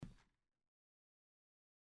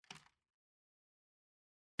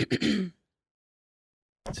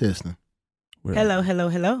Testing. Hello, hello,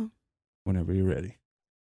 hello. Whenever you're ready.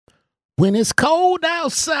 When it's cold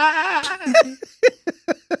outside,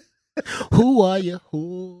 who are you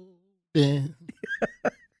holding?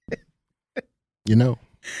 You know,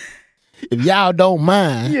 if y'all don't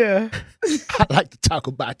mind, I'd like to talk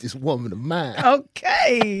about this woman of mine.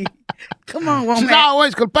 Okay. Come on, woman. She's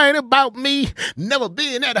always complaining about me never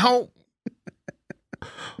being at home.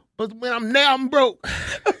 But when I'm there, I'm broke.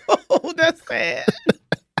 Oh, that's sad.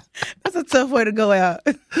 That's a tough way to go out.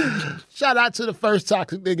 Shout out to the first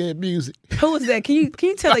toxic nigga in music. Who is that? Can you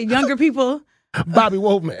tell the younger people? Bobby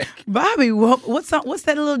Womack. Bobby, what's that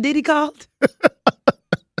little ditty called?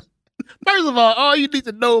 First of all you need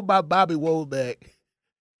to know about Bobby Womack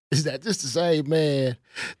is that this the same man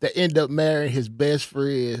that ended up marrying his best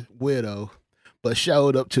friend's widow, but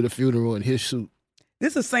showed up to the funeral in his suit.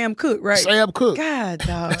 This is Sam Cooke, right? Sam Cooke. God,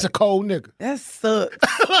 dog. That's a cold nigga. That sucks.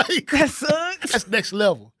 That sucks. That's next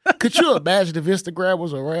level. Could you imagine if Instagram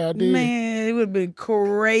was around then? Man, it would have been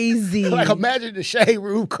crazy. Like, imagine the Shade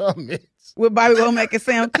Room comments. With Bobby Womack and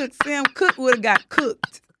Sam Cooke. Sam Cooke would have got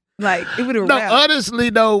cooked. Like, it would have wrapped. Honestly,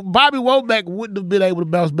 though, Bobby Womack wouldn't have been able to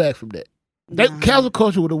bounce back from that. Cancel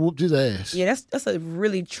culture would have whooped his ass. Yeah, that's a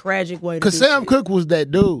really tragic way to do it. Because Sam Cooke was that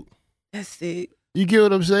dude. That's it. You get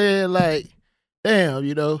what I'm saying? Like, damn,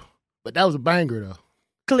 you know. But that was a banger, though.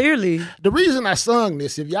 Clearly. The reason I sung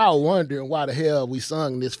this, if y'all wondering why the hell we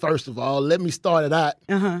sung this, first of all, let me start it out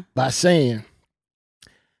by saying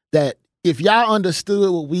that if y'all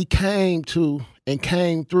understood what we came to and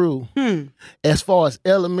came through as far as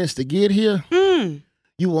elements to get here,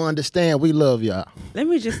 you will understand we love y'all. Let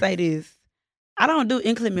me just say this. I don't do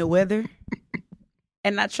inclement weather,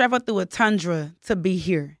 and I travel through a tundra to be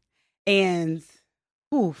here. And,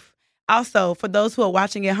 also, for those who are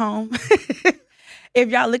watching at home, if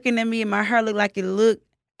y'all looking at me and my hair look like it look,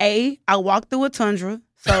 I walked through a tundra,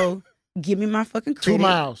 so give me my fucking credit. 2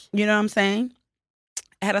 miles. You know what I'm saying?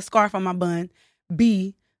 I had a scarf on my bun.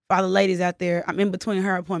 B, for all the ladies out there, I'm in between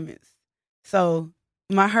hair appointments. So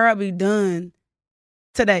my hair will be done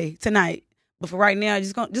tonight. But for right now,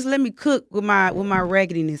 just let me cook with my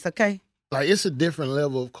raggediness, okay? Like, it's a different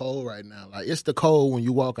level of cold right now. Like, it's the cold when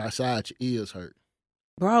you walk outside, your ears hurt.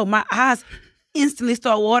 Bro, my eyes instantly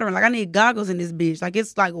start watering. Like, I need goggles in this bitch. Like,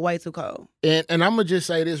 it's like way too cold. And I'm going to just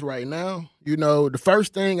say this right now. You know, the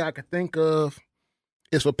first thing I could think of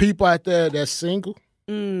is for people out there that's single.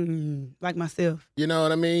 Like myself. You know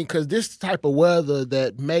what I mean? Because this type of weather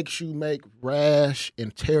that makes you make rash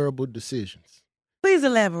and terrible decisions. Please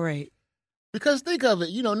elaborate. Because think of it,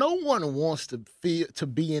 you know, no one wants to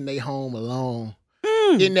be in their home alone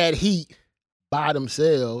in that heat by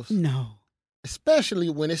themselves. No. Especially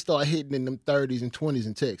when it start hitting in them 30s and 20s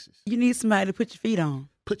in Texas. You need somebody to put your feet on.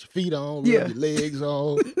 Put your feet on, rub your legs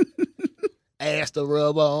on, ass to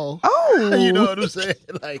rub on. Oh. You know what I'm saying?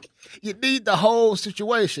 Like, you need the whole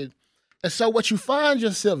situation. And so what you find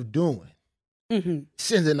yourself doing,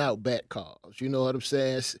 sending out bad calls, you know what I'm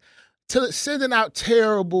saying? Sending out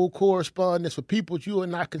terrible correspondence for people you are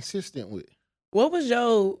not consistent with. What was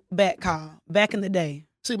your back call back in the day?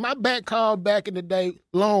 See, my back call back in the day,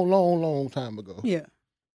 long time ago. Yeah.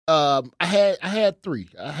 I had 3.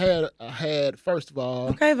 I had first of all.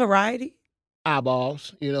 Okay, variety.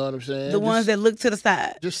 Eyeballs, you know what I'm saying? The ones that look to the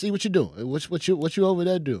side. Just see what you're doing. What you over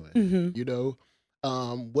there doing? You know,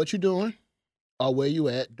 what you doing or where you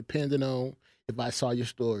at, depending on if I saw your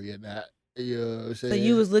story or not. You know what I'm saying? So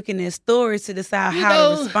you was looking at stories to decide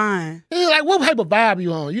how to respond. Like, what type of vibe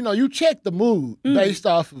you on? You know, you check the mood based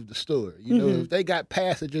off of the story. You know, if they got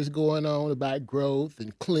passages going on about growth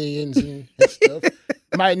and cleansing and stuff,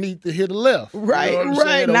 might need to hit the left. Right, you know what I'm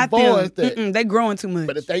saying? Not avoid them. that. They growing too much.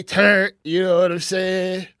 But if they turn, you know what I'm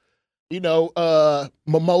saying? You know,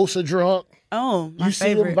 mimosa drunk. Oh, my you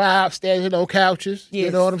favorite. See them vibes standing on couches. Yes.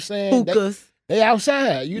 You know what I'm saying? Hookahs. They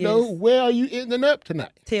outside, you know, where are you ending up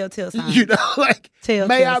tonight? Telltale signs. You know, like,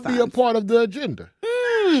 may I be a signs. part of the agenda?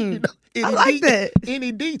 You know, I like that.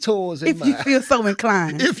 Any detours in if you feel so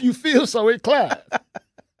inclined. If you feel so inclined.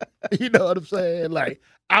 You know what I'm saying? Like,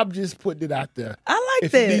 I'm just putting it out there. I like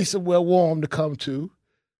if that. If you need somewhere warm to come to,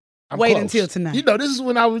 I'm Wait close. until tonight. You know, this is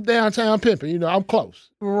when I was downtown pimping. You know, I'm close.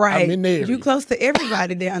 Right. I'm in the area. You close to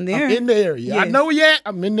everybody down there. I'm in the area. Yes. I know yet.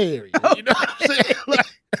 I'm in the area. You know what I'm saying? Like,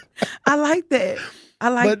 I like that. I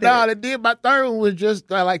like but that. But did my third one was just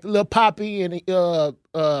like the little Poppy and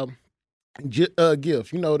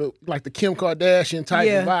gift. You know, like the Kim Kardashian type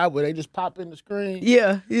of vibe where they just pop in the screen.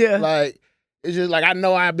 Yeah. Like, it's just like, I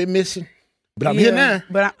know I've been missing, but I'm here now.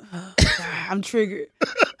 But I'm triggered.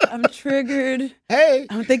 I'm triggered. Hey.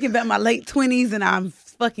 I'm thinking about my late 20s and I'm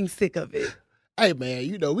fucking sick of it. hey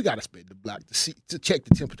man, we got to spin the block to check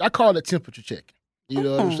the temperature. I call it temperature checking. You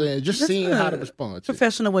know what I'm saying? Just seeing how to respond to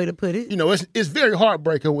professional way to put it. It's very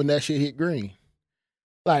heartbreaking when that shit hit green.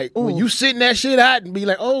 Like, when you sitting that shit out and be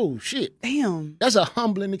like, oh, shit. Damn. That's a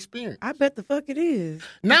humbling experience. I bet the fuck it is.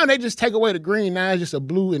 Now they just take away the green. Now it's just a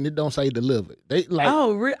blue and it don't say delivered. They like.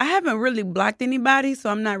 I haven't really blocked anybody,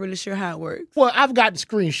 so I'm not really sure how it works. Well, I've gotten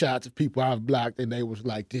screenshots of people I've blocked and they was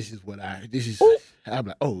like, I'm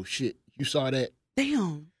like, oh, shit. You saw that?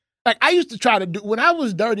 Damn. Like, I used to try to do, when I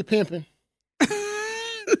was dirty pimping,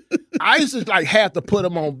 I used to like have to put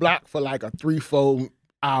them on block for like a 3-4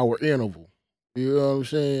 hour interval. You know what I'm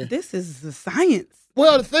saying? This is the science.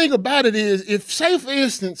 Well, the thing about it is, if, say, for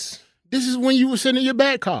instance, this is when you were sending your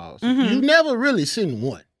bad calls. Mm-hmm. You never really send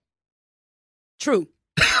one. True.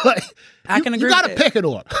 Like, I can agree with that. You got to to pick it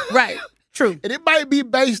order. Right. True. And it might be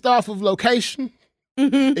based off of location,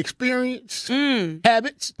 experience,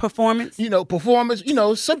 habits. Performance. Performance.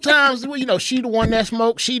 Sometimes, she the one that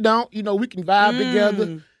smokes, she don't. We can vibe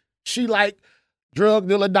together. She like drug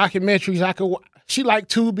dealer documentaries. She like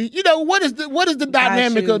Tubi. What is the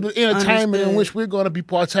dynamic of the entertainment in which we're going to be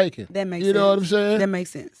partaking? That makes sense. You know what I'm saying? That makes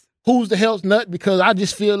sense. Who's the health nut? Because I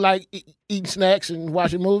just feel like eating snacks and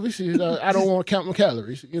watching movies. I don't want to count my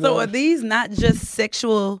calories. So are these not just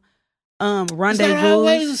sexual rendezvous? It's not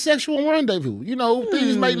always a sexual rendezvous.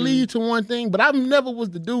 Things may lead to one thing, but I never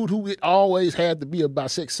was the dude who it always had to be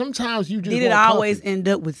about sex. Sometimes you just did it always end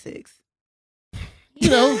up with sex?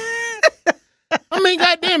 I mean,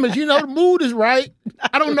 goddamn it, the mood is right.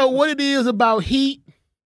 I don't know what it is about Heat.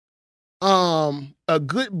 A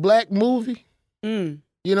good black movie. You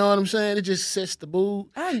know what I'm saying? It just sets the mood.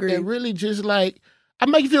 I agree. And really just like, I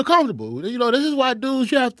make you feel comfortable. This is why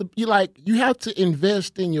dudes, you have to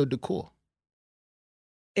invest in your decor.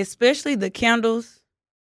 Especially the candles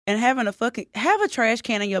and have a trash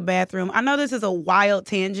can in your bathroom. I know this is a wild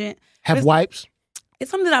tangent. Have wipes. It's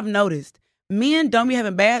something that I've noticed. Men don't be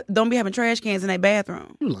having trash cans in their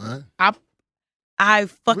bathroom. You lying? I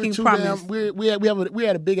fucking promise. We're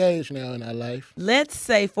at a big age now in our life. Let's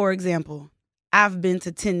say, for example, I've been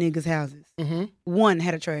to 10 niggas' houses. Mm-hmm. One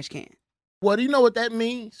had a trash can. Well, do you know what that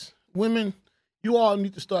means? Women, you all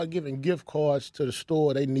need to start giving gift cards to the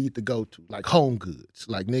store they need to go to, like Home Goods.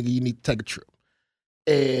 Like, nigga, you need to take a trip.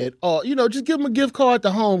 And, just give them a gift card to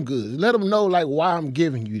Home Goods. Let them know, like, why I'm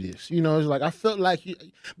giving you this. It's like, I felt like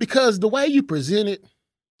because the way you present it,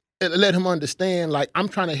 let him understand, like, I'm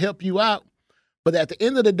trying to help you out. But at the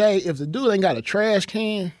end of the day, if the dude ain't got a trash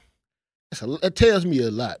can, it tells me a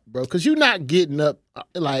lot, bro. Because you're not getting up,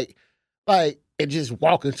 like, and just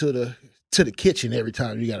walking to the kitchen every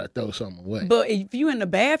time you got to throw something away. But if you in the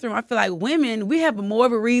bathroom, I feel like women, we have more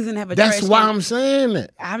of a reason to have a trash can. That's why I'm saying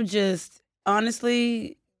that. I'm just...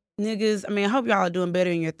 Honestly, niggas, I hope y'all are doing better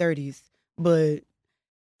in your 30s, but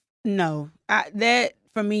no. That,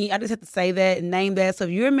 for me, I just have to say that and name that. So if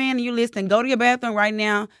you're a man and you're listening, go to your bathroom right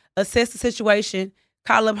now, assess the situation,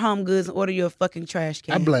 call up Home Goods and order your fucking trash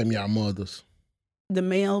can. I blame y'all mothers. The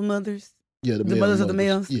male mothers? Yeah, the mothers of the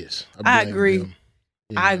males? Yes. I agree.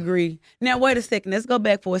 Yeah. I agree. Now, wait a second. Let's go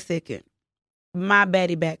back for a second. My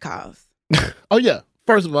baddie back calls. Oh, yeah.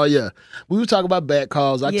 First of all, yeah, we were talking about bad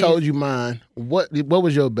calls. I told you mine. What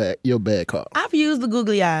was your bad call? I've used the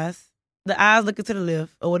googly eyes, the eyes looking to the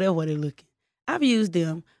left or whatever they're looking. I've used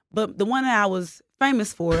them, but the one that I was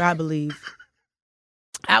famous for, I believe,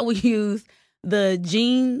 I would use the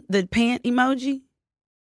pant emoji,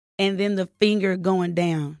 and then the finger going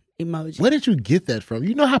down emoji. Where did you get that from?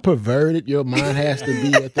 You know how perverted your mind has to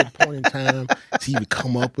be at that point in time to even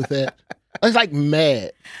come up with that? It's like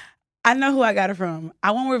mad. I know who I got it from. I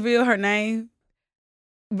won't reveal her name,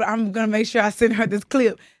 but I'm going to make sure I send her this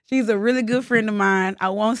clip. She's a really good friend of mine. I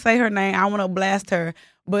won't say her name. I want to blast her.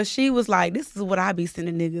 But she was like, this is what I be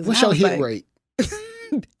sending niggas. What's your hit rate?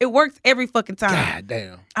 It works every fucking time. God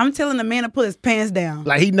damn. I'm telling the man to put his pants down.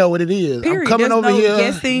 Like he know what it is. Period. I'm coming There's over no here.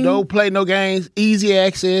 guessing. No play, no games. Easy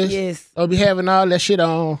access. Yes. I'll be having all that shit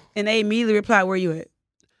on. And they immediately reply, where you at?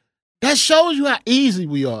 That shows you how easy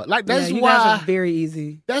we are. Like that's you why guys are very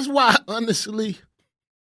easy. That's why, honestly,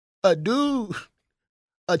 a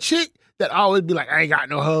chick that always be like, I ain't got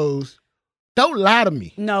no hoes. Don't lie to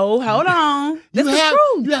me. No, hold on. That's the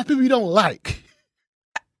truth. You have people you don't like.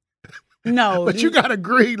 No. But you got a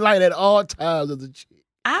green light at all times as a chick.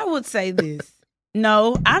 I would say this.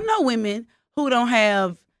 No, I know women who don't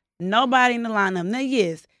have nobody in the lineup. Now,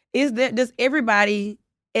 yes, does everybody,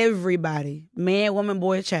 man, woman,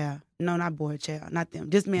 boy, child. No, not boy, child, not them.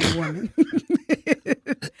 Just man and woman.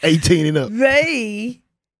 18 and up.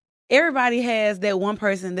 Everybody has that one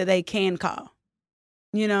person that they can call.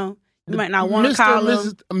 You know? You might not want to call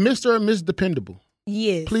them Mr. or Miss Dependable.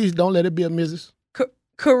 Yes. Please don't let it be a Mrs.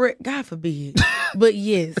 Correct. God forbid. But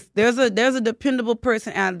yes, there's a dependable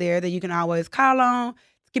person out there that you can always call on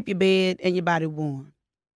to keep your bed and your body warm.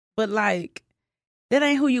 But like, that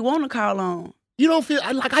ain't who you want to call on. You don't feel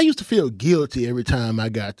like I used to feel guilty every time I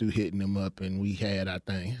got through hitting them up and we had our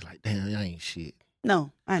thing. It's like, damn, I ain't shit.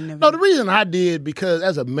 No, I never. No, the reason I did because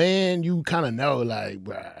as a man, you kind of know, like,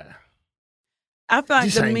 bruh. I feel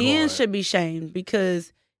like the men should be shamed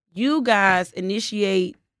because you guys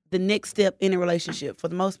initiate the next step in a relationship for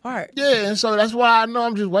the most part. Yeah, and so that's why I know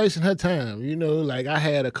I'm just wasting her time. You know, like I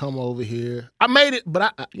had her come over here. I made it,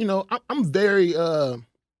 but I'm very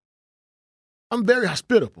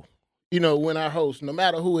hospitable. You know, when I host, no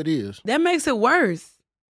matter who it is. That makes it worse.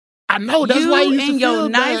 I know. That's why you used to feel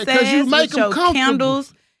bad because you make them comfortable.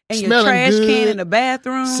 Candles and smelling your trash good, can in the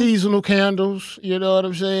bathroom. Seasonal candles. You know what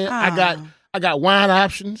I'm saying? I got wine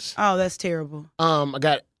options. Oh, that's terrible. I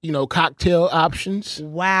got cocktail options.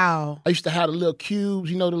 Wow. I used to have the little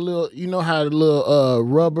cubes. How the little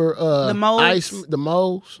rubber the molds. ice, the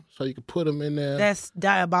molds, so you can put them in there. That's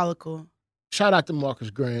diabolical. Shout out to Marcus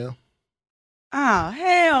Graham. Oh,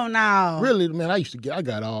 hell no. Really, man, I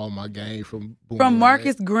got all my game from Boomerang. From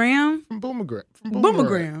Marcus Graham? From Boomerang.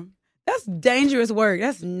 Boomerang. That's dangerous work.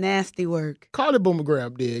 That's nasty work. Call it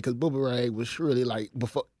Boomerang did, because Boomerang was really like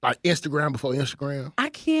Instagram before Instagram. I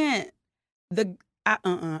can't.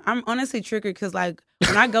 I'm honestly triggered because like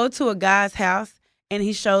when I go to a guy's house and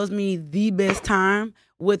he shows me the best time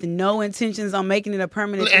with no intentions on making it a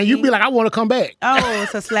permanent and you be like, I want to come back. Oh,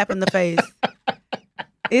 it's a slap in the face.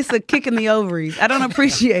 It's a kick in the ovaries. I don't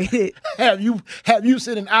appreciate it. Have you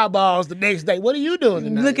sitting eyeballs the next day? What are you doing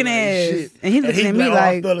tonight? Looking at shit. And he's looking at me like,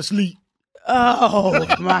 I fell asleep. Oh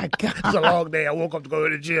my God. It's a long day. I woke up to go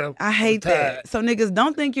to the gym. I hate that. So niggas,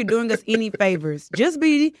 don't think you're doing us any favors. Just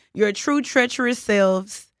be your true treacherous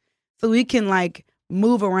selves so we can like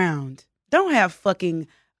move around. Don't have fucking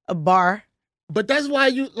a bar. But that's why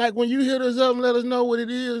you, like, when you hit us up and let us know what it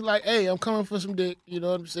is, like, hey, I'm coming for some dick. You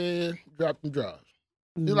know what I'm saying? Drop them draws.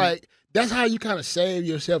 Mm-hmm. It's like, that's how you kind of save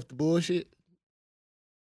yourself the bullshit.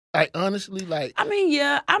 Like, honestly, like. I mean,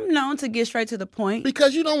 yeah, I'm known to get straight to the point.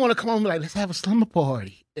 Because you don't want to come home and be like, let's have a slumber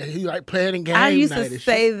party. And he like playing game night. I used to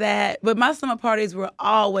say that, but my slumber parties were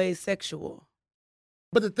always sexual.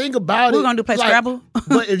 But the thing about we're going to play Scrabble.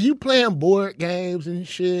 But if you playing board games and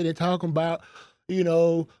shit and talking about,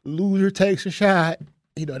 loser takes a shot,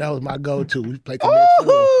 that was my go-to. We play Connect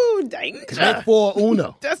Four. Oh, dangerous. Connect Four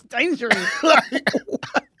Uno. That's dangerous.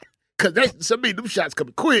 Because some of them shots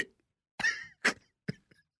coming quick.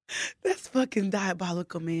 That's fucking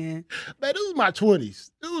diabolical, man. Man, this was my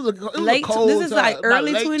 20s. It was late, a cold this is time. like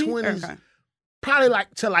early late 20s? Okay. Probably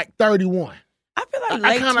to 31. I feel like I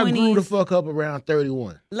late 20s. I kind of grew the fuck up around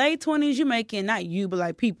 31. Late 20s, you making, not you, but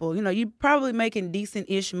like people. You probably making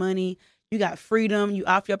decent-ish money. You got freedom. You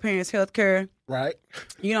off your parents' health care. Right.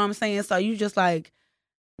 You know what I'm saying? So you just like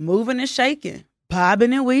moving and shaking,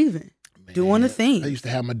 bobbing and weaving, doing the thing. I used to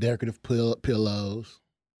have my decorative pillows.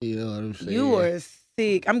 You know what I'm saying? You were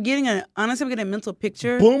sick. I'm getting a mental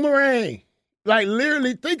picture. Boomerang. Like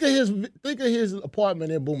literally, think of his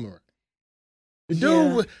apartment in Boomerang. The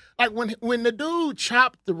dude, like when the dude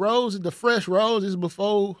chopped the fresh roses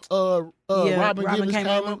before Robin Givens came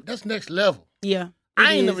up, that's next level. Yeah.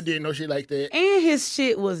 I ain't never did no shit like that. And his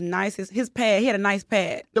shit was nice. His pad, he had a nice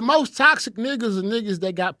pad. The most toxic niggas are niggas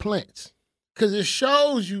that got plants. Because it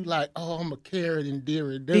shows you like, oh, I'm a carrot and deer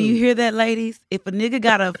and dude. Do you hear that, ladies? If a nigga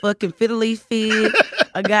got a fucking fiddle leaf fig,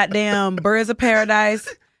 a goddamn birds of paradise,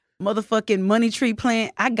 motherfucking money tree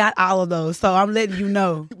plant, I got all of those. So I'm letting you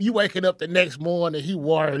know. You waking up the next morning, he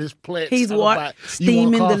watered his plants. He's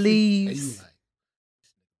steaming the leaves.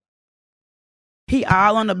 He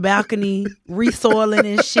all on the balcony, resoiling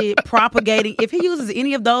and shit, propagating. If he uses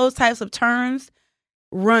any of those types of terms,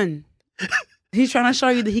 run. He's trying to show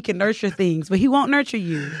you that he can nurture things, but he won't nurture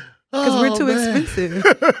you because we're too expensive.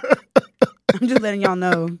 I'm just letting y'all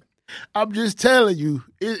know. I'm just telling you,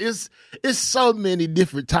 it's so many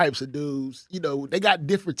different types of dudes. They got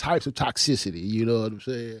different types of toxicity. You know what I'm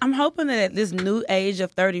saying? I'm hoping that at this new age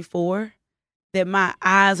of 34, that my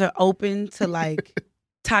eyes are open to like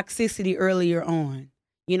toxicity earlier on.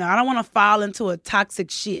 I don't want to fall into a toxic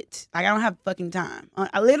shit. Like, I don't have fucking time.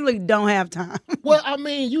 I literally don't have time. Well, I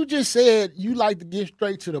mean, you just said you like to get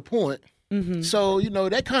straight to the point. Mm-hmm. So,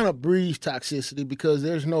 that kind of breeds toxicity because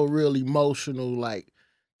there's no real emotional, like,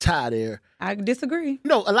 tie there. I disagree.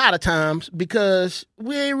 No, a lot of times because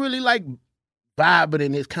we ain't really, like, vibing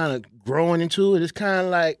and it's kind of growing into it. It's kind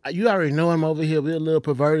of like, you already know I'm over here. We're a little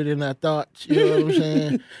perverted in our thoughts. You know what I'm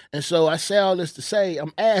saying? And so I say all this to say,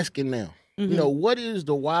 I'm asking now, you know, what is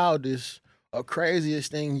the wildest or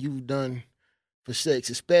craziest thing you've done for sex,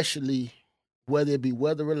 especially whether it be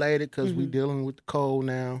weather related, because we're dealing with the cold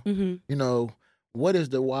now. You know, what is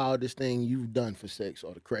the wildest thing you've done for sex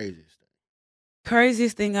or the craziest thing?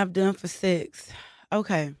 Craziest thing I've done for sex.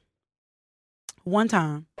 Okay. One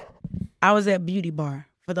time, I was at Beauty Bar.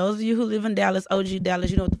 For those of you who live in Dallas, OG Dallas,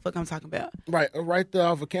 you know what the fuck I'm talking about. Right there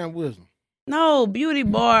off of Camp Wisdom. No, Beauty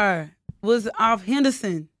Bar was off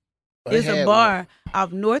Henderson. It's a bar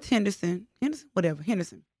off North Henderson.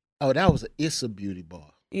 Henderson. Oh, that was It's a Beauty Bar.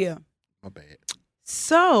 Yeah. My bad.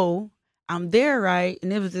 So, I'm there, right?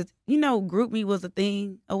 And it was this, you know, Group Me was a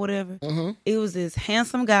thing or whatever. It was this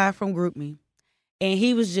handsome guy from Group Me. And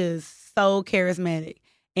he was just so charismatic.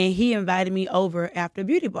 And he invited me over after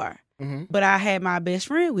Beauty Bar. But I had my best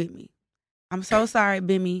friend with me. I'm so sorry,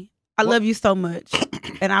 Bimmy. I love you so much.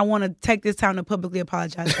 And I want to take this time to publicly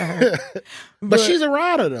apologize to her. but she's a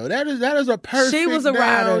rider, though. That is a perfect she was a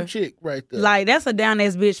rider chick right there. Like, that's a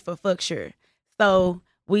down-ass bitch for fuck sure. So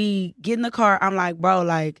we get in the car. I'm like, bro,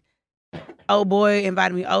 like, oh boy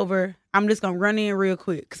invited me over. I'm just going to run in real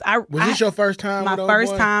quick. Was this your first time my with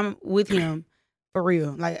first boy? Time with him, for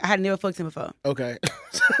real. Like, I had never fucked him before. Okay.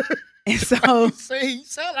 And so... See, you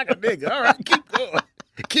sound like a nigga. All right, keep going.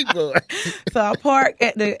 Keep going. So I park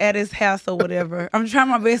at his house or whatever. I'm trying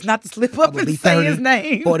my best not to slip up and say his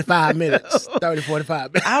name. 45 minutes. 30,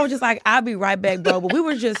 45 minutes. I was just like, I'll be right back, bro. But we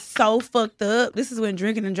were just so fucked up. This is when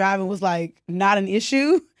drinking and driving was like not an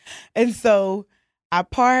issue. And so I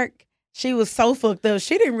park. She was so fucked up.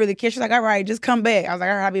 She didn't really care. She's like, all right, just come back. I was like,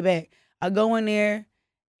 all right, I'll be back. I go in there.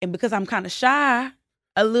 And because I'm kind of shy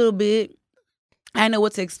a little bit, I didn't know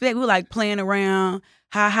what to expect. We were like playing around,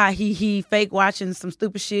 ha, he, fake watching some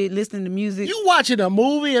stupid shit, listening to music. You watching a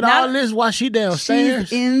movie and all this while she downstairs?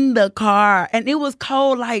 She's in the car. And it was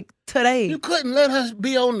cold like today. You couldn't let her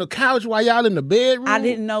be on the couch while y'all in the bedroom? I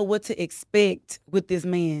didn't know what to expect with this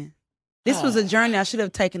man. This was a journey I should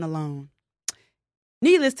have taken alone.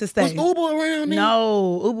 Needless to say. Was Uber around then?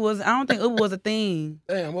 No, I don't think Uber was a thing.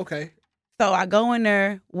 Damn, okay. So I go in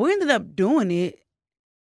there. We ended up doing it.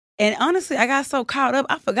 And honestly, I got so caught up,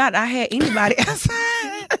 I forgot I had anybody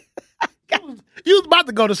outside. You was about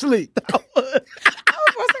to go to sleep. I was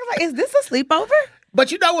like, is this a sleepover?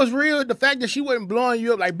 But you know what's real? The fact that she wasn't blowing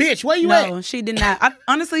you up like, bitch, where you at? No, she did not.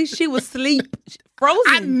 Honestly, she was asleep, frozen.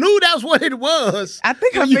 I knew that's what it was. I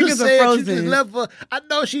think her fingers are frozen. You just left her. I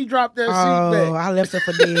know she dropped that seat back. Oh, I left her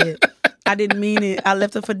for dead. I didn't mean it. I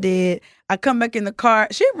left her for dead. I come back in the car.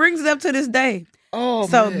 She brings it up to this day. Oh,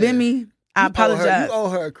 so, man. Bimmy, I apologize. You owe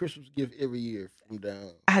her a Christmas gift every year from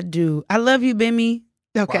down. I do. I love you, Bimmy.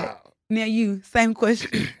 Okay. Wow. Now you, same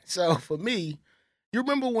question. So for me, you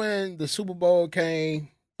remember when the Super Bowl came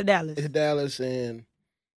to Dallas and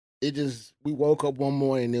we woke up one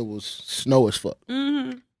morning and it was snow as fuck.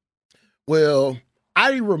 Well,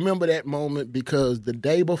 I remember that moment because the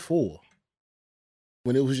day before,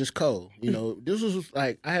 when it was just cold, you know, this was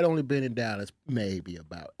like, I had only been in Dallas maybe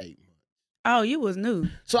about 8 months. Oh, you was new.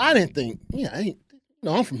 So I didn't think,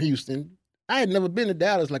 I'm from Houston. I had never been to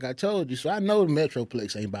Dallas like I told you, so I know the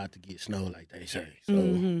Metroplex ain't about to get snow like they say. So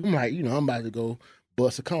I'm like, I'm about to go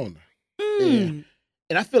bust a corner. And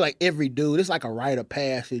I feel like every dude, it's like a rite of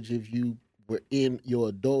passage if you were in your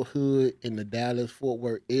adulthood in the Dallas-Fort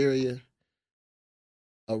Worth area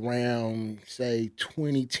around, say,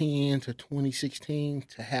 2010 to 2016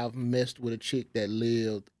 to have messed with a chick that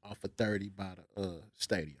lived off of 30 by the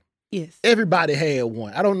stadium. Yes. Everybody had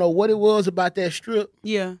one. I don't know what it was about that strip.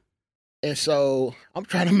 Yeah. And so I'm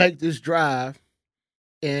trying to make this drive,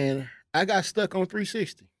 and I got stuck on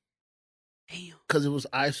 360. Damn. Because it was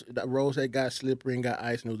ice. The roads had got slippery and got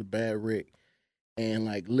ice, and it was a bad wreck. And,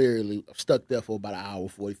 like, literally stuck there for about an hour,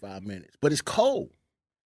 45 minutes. But it's cold.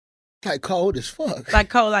 It's like cold as fuck. Like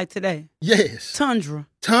cold like today? Yes. Tundra.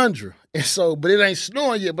 And so, but it ain't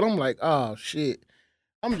snowing yet, but I'm like, oh, shit.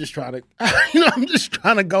 I'm just trying to, I'm just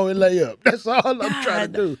trying to go and lay up. That's all I'm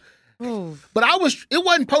trying to do. Ooh. But it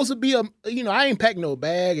wasn't supposed to be I ain't packed no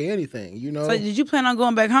bag or anything, So did you plan on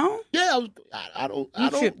going back home? Yeah, I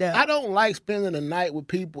don't like spending the night with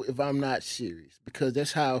people if I'm not serious because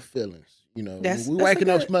that's how I'm feeling. We waking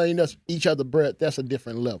up smelling each other's breath. That's a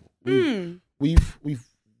different level. We've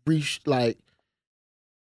reached like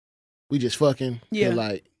we just fucking in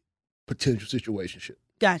like potential situationship.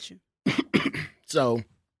 Gotcha. So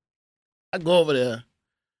I go over there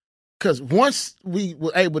because once we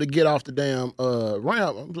were able to get off the damn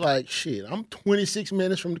ramp, I'm like, shit, I'm 26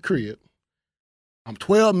 minutes from the crib. I'm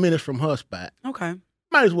 12 minutes from her spot. Okay.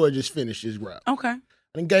 Might as well just finish this route. Okay.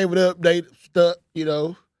 And gave it up. They stuck,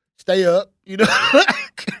 stay up,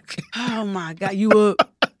 Oh my God, you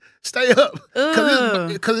up? Stay up.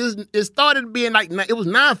 Because it started being like, it was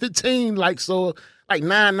 9:15, like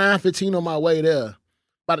 9:15 on my way there.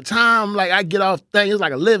 By the time I get off thing, it was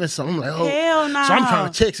like 11 something. I'm like, oh. Hell no. So I'm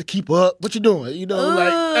trying to text to keep up. What you doing? Hey, stay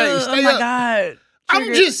up. Oh my God.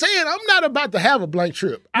 I'm just saying, I'm not about to have a blank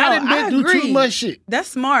trip. No, I didn't do too much shit. That's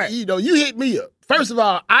smart. You hit me up. First of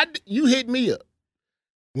all, you hit me up.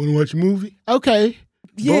 Want to watch a movie? Okay.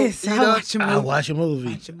 Yes, I'll watch a movie. I'll watch a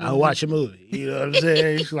movie. I'll watch a movie. You know what I'm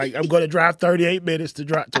saying? It's like I'm going to drive 38 minutes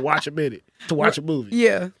to watch a movie.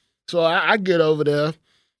 Yeah. So I get over there,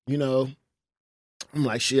 I'm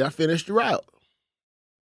like, shit, I finished the route.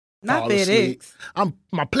 Not FedEx.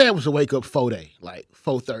 My plan was to wake up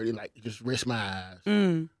 4:30, just rest my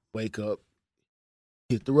eyes. Wake up,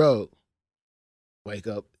 hit the road. Wake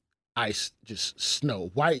up, ice, just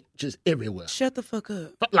snow, white, just everywhere. Shut the fuck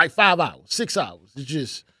up. 5 hours, 6 hours. It's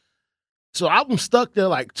just, so I'm stuck there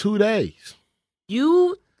 2 days.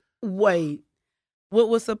 You wait. What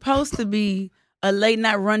was supposed to be a late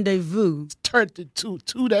night rendezvous turned into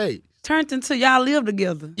 2 days. Turned into y'all live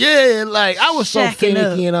together. Yeah, I was so Shacking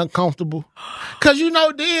finicky up. and uncomfortable. Cause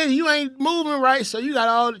then you ain't moving right, so you got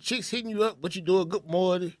all the chicks hitting you up. What you doing? Good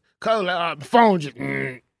morning. Cause the phone just.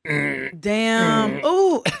 Damn.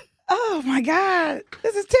 Ooh. Oh my God.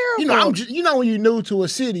 This is terrible. When you're new to a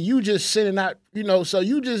city, you just sitting out. So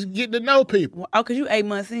you just getting to know people. Oh, cause you 8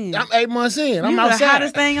 months in. I'm 8 months in. I'm outside. The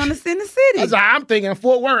hottest thing on the city. I'm thinking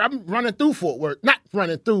Fort Worth. I'm running through Fort Worth. Not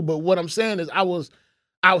running through, but what I'm saying is I was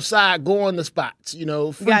outside going to spots,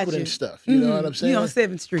 frequenting stuff. You know what I'm saying? You on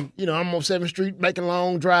 7th Street. I'm on 7th Street making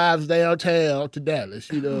long drives downtown to Dallas.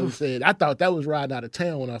 You know what I'm saying? I thought that was riding out of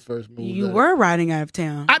town when I first moved. You were riding out of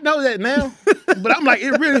town. I know that now, but I'm like,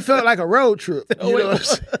 it really felt like a road trip. You know what I'm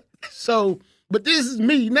saying? So, but this is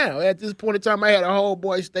me now. At this point in time, I had a whole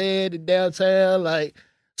boy staying in downtown.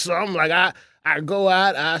 So I'm like, I go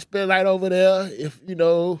out, I spend the night over there. If,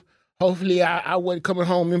 hopefully I wasn't coming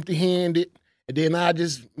home empty-handed. And then I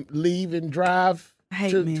just leave and drive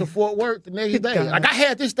to Fort Worth the next day. God. I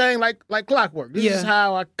had this thing like clockwork. This is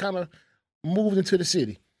how I kind of moved into the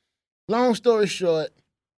city. Long story short,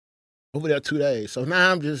 over there 2 days. So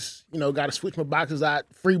now I'm just, got to switch my boxes out,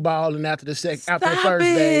 free balling after the first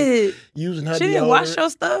day, using her deodorant. She didn't wash your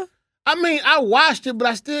stuff? I mean, I washed it, but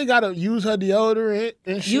I still got to use her deodorant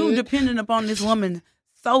and shit. You dependent upon this woman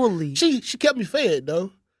solely. She kept me fed,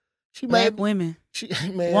 though. Black women.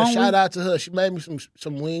 Shout out to her. She made me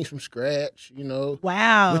some wings from scratch,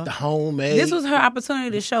 Wow. With the homemade. This was her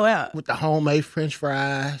opportunity to show out. With the homemade French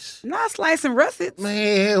fries. Not slicing russets.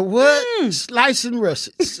 Man, what? Slicing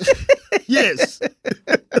russets. Yes.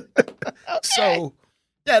 Okay. So,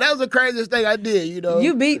 yeah, that was the craziest thing I did,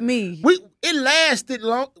 You beat me. It lasted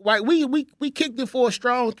long. We kicked it for a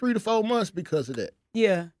strong 3 to 4 months because of that.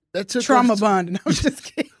 Yeah. That took trauma bonding. I'm just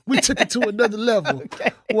kidding. We took it to another level.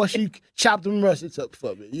 Okay. Once she chopped them russets up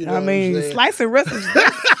for me. I mean, slicing russets,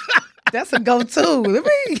 that's a go-to. Let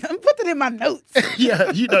me put it in my notes.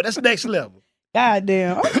 Yeah, that's next level.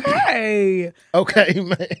 Goddamn. Okay. Okay,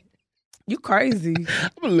 man. You crazy.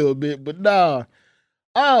 I'm a little bit, but nah.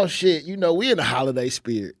 Oh, shit. We in the holiday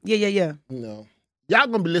spirit. Yeah. Y'all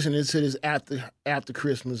gonna be listening to this after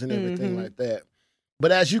Christmas and everything like that.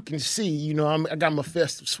 But as you can see, I got my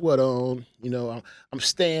festive sweater on. I'm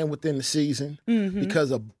staying within the season because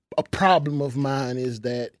a problem of mine is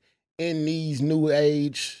that in these new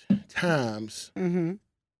age times,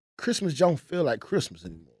 Christmas don't feel like Christmas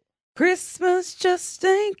anymore. Christmas just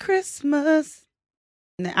ain't Christmas.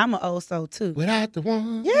 Now, I'm an old soul, too. Without the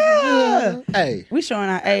one. Yeah. Hey. We showing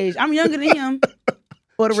our age. I'm younger than him,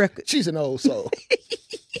 for the record. She's an old soul.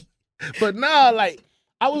 But now,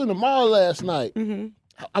 I was in the mall last night.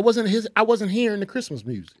 I wasn't hearing the Christmas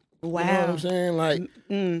music. Wow. You know what I'm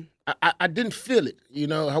saying? I didn't feel it.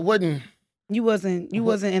 I wasn't. You wasn't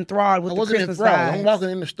enthralled with the Christmas vibes. I'm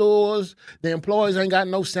walking in the stores. The employees ain't got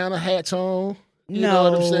no Santa hats on. You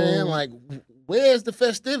know what I'm saying? Where's the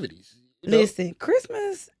festivities? Listen,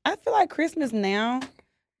 Christmas, I feel like Christmas now,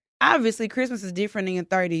 obviously Christmas is different in your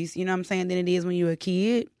 30s, you know what I'm saying, than it is when you were a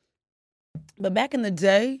kid. But back in the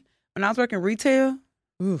day, when I was working retail,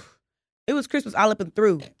 it was Christmas all up and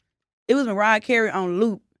through. It was Mariah Carey on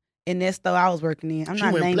loop in that store I was working in. I'm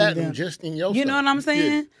not naming them. Just in your You know what I'm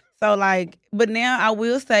saying? Yeah. So but now I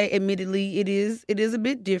will say, admittedly, it is a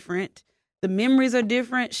bit different. The memories are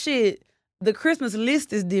different. Shit, the Christmas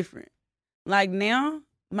list is different. Now,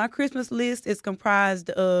 my Christmas list is comprised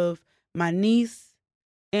of my niece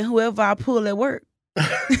and whoever I pull at work.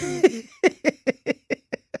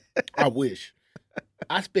 I wish.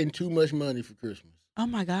 I spend too much money for Christmas. Oh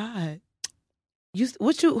my God.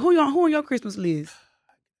 Who on your Christmas list?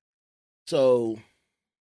 So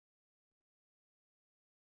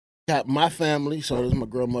got my family, so there's my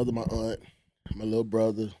grandmother, my aunt, my little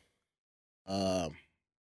brother, my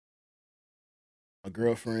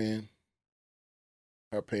girlfriend,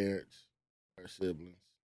 her parents, her siblings.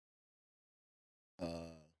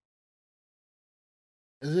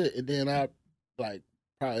 That's it. And then I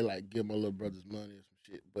probably give my little brothers money or some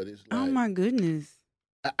shit. But it's like, oh my goodness.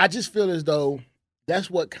 I just feel as though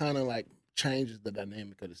that's what kind of like changes the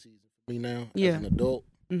dynamic of the season for me now as an adult.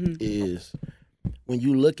 Is when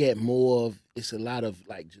you look at more of, it's a lot of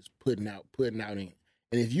like just putting out in. And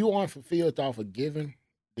if you aren't fulfilled off of giving,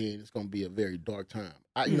 then it's going to be a very dark time.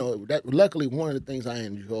 Luckily, one of the things I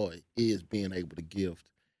enjoy is being able to give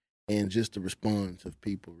and just the response of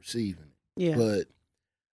people receiving it. Yeah. But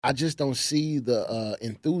I just don't see the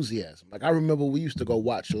enthusiasm. Like, I remember we used to go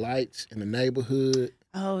watch lights in the neighborhood.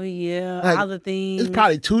 Oh, yeah. Like, all the things. It's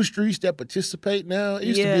probably 2 streets that participate now. It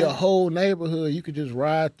used to be a whole neighborhood you could just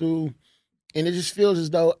ride through. And it just feels as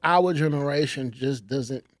though our generation just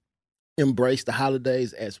doesn't embrace the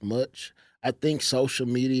holidays as much. I think social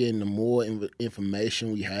media and the more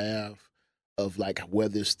information we have of like where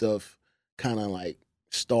this stuff kind of like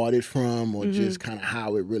started from or just kind of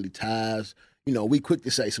how it really ties. You know, we quick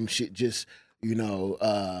to say some shit just,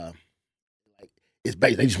 like it's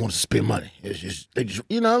based, they just want to spend money. It's just,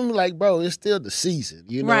 I'm like, bro, it's still the season.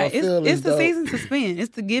 Right. It's the season to spend.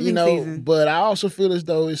 It's the giving season. But I also feel as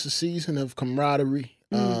though it's a season of camaraderie,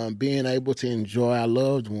 being able to enjoy our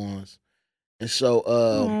loved ones. And so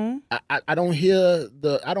I don't hear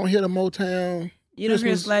the Motown. You don't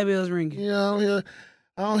hear sleigh bells ringing. I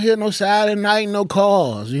don't hear no Saturday night, no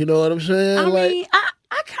calls. You know what I'm saying? I mean, I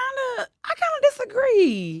kind of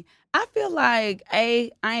disagree. I feel like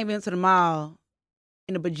I ain't been to the mall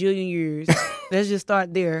in a bajillion years. Let's just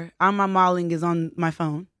start there. All my malling is on my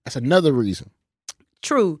phone. That's another reason.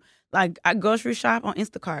 True. Like, I grocery shop on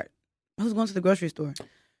Instacart. Who's going to the grocery store?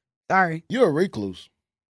 Sorry. You're a recluse.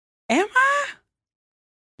 Am I?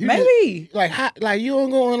 Maybe. Like you don't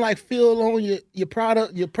go and like feel on your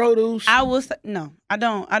product, your produce. I will say no. I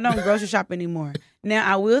don't grocery shop anymore.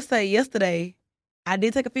 Now I will say yesterday I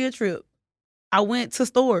did take a field trip. I went to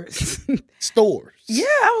stores. Stores. Yeah,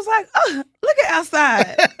 I was like, oh, look at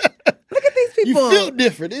outside. Look at these people. You feel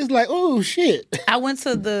different. It's like, oh shit. I went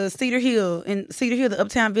to the Cedar Hill, the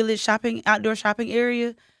Uptown Village outdoor shopping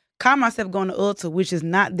area. Caught myself going to Ulta, which is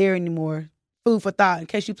not there anymore. Food for thought, in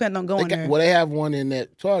case you plan on going there. Well, they have one in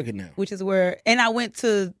that Target now. Which is where, and I went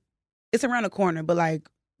to, it's around the corner, but like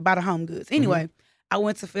by the Home Goods. Anyway, I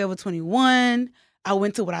went to Forever 21. I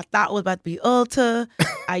went to what I thought was about to be Ulta.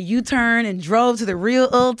 I U-turned and drove to the real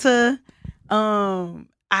Ulta.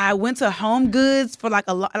 I went to Home Goods for like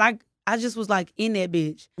I just was like in that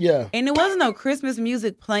bitch. Yeah. And it wasn't no Christmas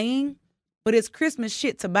music playing, but it's Christmas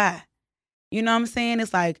shit to buy. You know what I'm saying?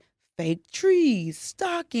 It's like fake trees,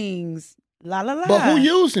 stockings, la la la. But who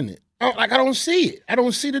using it? I don't see it. I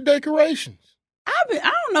don't see the decorations. I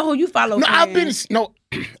don't know who you follow. No,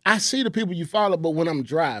 I see the people you follow, but when I'm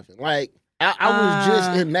driving, like I was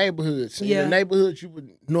just in neighborhoods. In the neighborhoods you would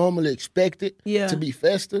normally expect it to be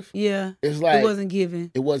festive. Yeah, it's like it wasn't giving.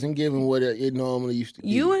 It wasn't giving what it normally used to be.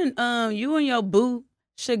 You and your boo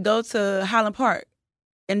should go to Highland Park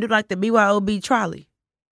and do like the BYOB trolley.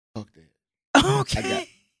 Fuck that. Okay.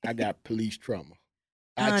 I got police trauma.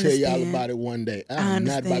 I'll tell y'all about it one day. I'm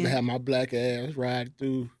not about to have my black ass ride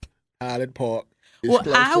through Highland Park. Well,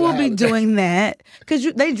 I will be doing that because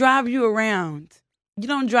they drive you around. You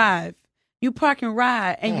don't drive. You park and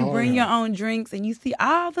ride, and you bring your own drinks, and you see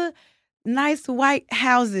all the nice white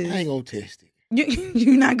houses. I ain't gonna test it.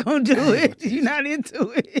 You're not gonna do it. You're not into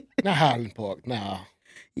it. Not Highland Park, nah.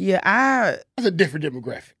 Yeah, that's a different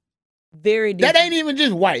demographic. Very different. That ain't even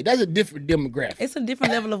just white. That's a different demographic. It's a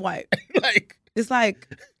different level of white. It's like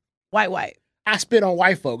white. I spit on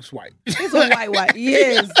white folks white. It's a white.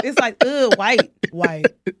 Yes. It's like, white.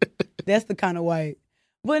 That's the kind of white.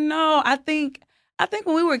 But no, I think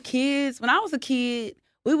when we were kids, when I was a kid,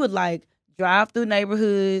 we would like drive through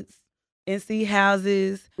neighborhoods and see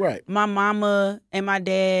houses. Right. My mama and my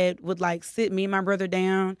dad would like sit me and my brother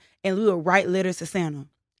down and we would write letters to Santa.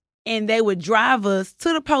 And they would drive us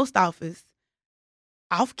to the post office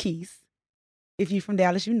off Keys. If you're from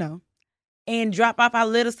Dallas, you know. And drop off our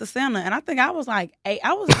letters to Santa. And I think I was like 8.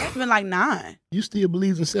 I was even like 9. You still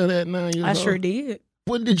believe in Santa at 9 years old? I sure did.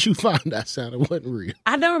 When did you find out Santa wasn't real?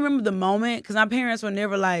 I don't remember the moment because my parents were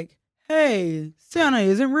never like, hey, Santa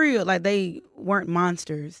isn't real. Like, they weren't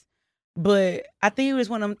monsters. But I think it was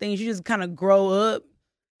one of them things you just kind of grow up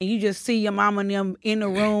and you just see your mama and them in the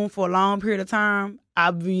room for a long period of time,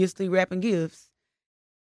 obviously wrapping gifts.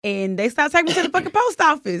 And they started taking me to the fucking post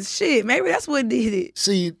office. Shit, maybe that's what did it.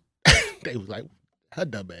 See, they was like, her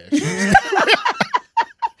dumb ass.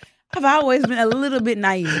 I've always been a little bit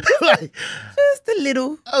naive. Like, just a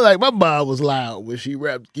little. Like, my mom was loud when she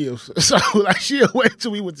wrapped gifts. So, like, she'll wait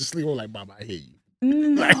till we went to sleep. I'm like, Mom, I hear you.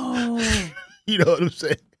 No. Like, you know what I'm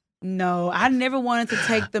saying? No, I never wanted to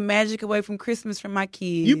take the magic away from Christmas from my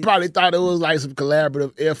kids. You probably thought it was like some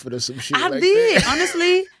collaborative effort or some shit. I like did. that.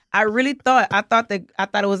 Honestly, I really thought. I thought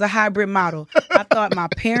it was a hybrid model. I thought my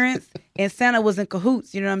parents and Santa was in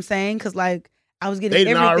cahoots. You know what I'm saying? Because like I was getting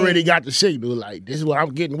everything. Already got the signal. Like, this is what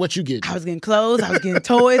I'm getting. What you getting? I was getting clothes. I was getting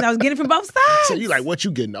toys. I was getting from both sides. So you like, what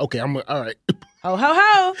you getting? Okay, all right. Ho ho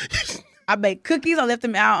ho! I baked cookies. I left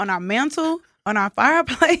them out on our mantle, on our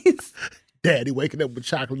fireplace. Daddy waking up with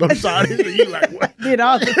chocolate on the side. You like, what? Did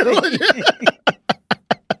all the things.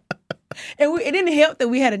 And it didn't help that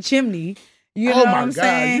we had a chimney. You know what I'm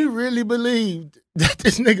saying? You really believed that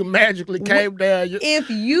this nigga magically came down? Had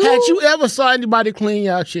you ever saw anybody clean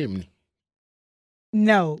your chimney?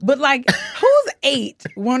 No, but like, who's 8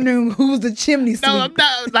 wondering who's the chimney sweep? No, I'm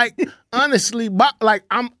not. Like, honestly,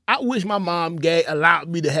 I wish my mom allowed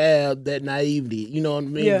me to have that naivety. You know what I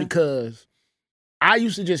mean? Yeah. Because I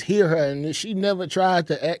used to just hear her, and she never tried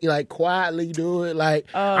to act like quietly do it. Like,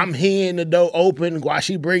 I'm hearing the door open while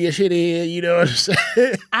she bringing shit in. You know what I'm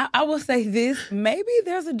saying? I will say this. Maybe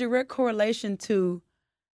there's a direct correlation to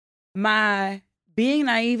my being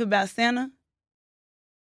naive about Santa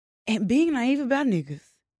and being naive about niggas.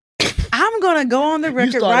 I'm going to go on the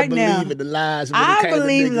record right now. The lies I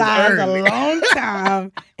believed lies a long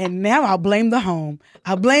time, and now I'll blame the home.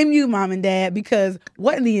 I blame you, Mom and Dad, because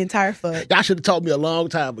what in the entire fuck? Y'all should have told me a long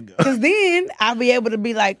time ago. Because then I'll be able to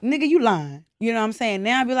be like, nigga, you lying. You know what I'm saying?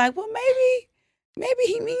 Now I'll be like, well, maybe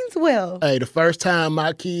he means well. Hey, the first time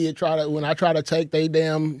my kid when I try to take their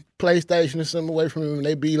damn PlayStation or something away from him,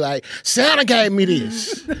 they be like, Santa gave me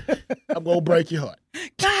this. I'm going to break your heart.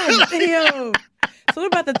 God damn. So what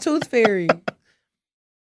about the Tooth Fairy?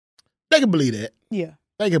 They can believe that. Yeah.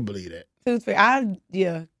 They can believe that. Tooth Fairy. I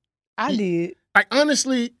did. Like,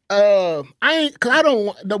 honestly, I don't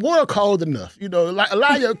want, the world cold enough. You know, like,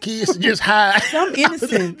 allow your kids to just hide some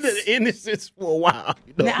innocence. The innocence for a while.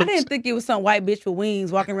 You know now, I didn't think it was some white bitch with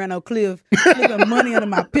wings walking around no cliff looking money under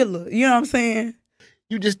my pillow. You know what I'm saying?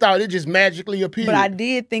 You just thought it just magically appeared. But I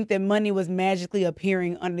did think that money was magically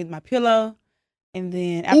appearing underneath my pillow. And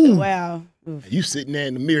then after a while... Oof. You sitting there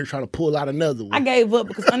in the mirror trying to pull out another one. I gave up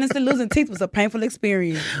because honestly, losing teeth was a painful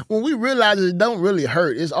experience. When we realized it don't really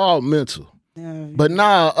hurt, it's all mental. But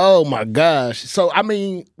now, oh my gosh. So, I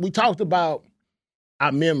mean, we talked about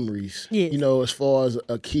our memories, yes. You know, as far as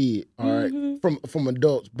a kid, all right, from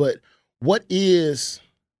adults. But what is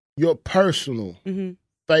your personal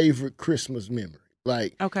favorite Christmas memory?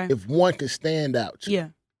 Like, if one could stand out to you. Yeah.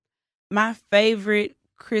 My favorite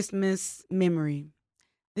Christmas memory.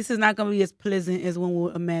 This is not going to be as pleasant as one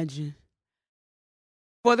would imagine.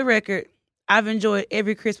 For the record, I've enjoyed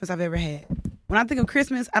every Christmas I've ever had. When I think of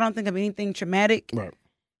Christmas, I don't think of anything traumatic,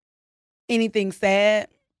 anything sad.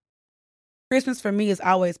 Christmas for me is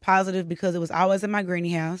always positive because it was always in my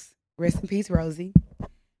granny house. Rest in peace, Rosie.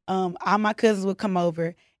 All my cousins would come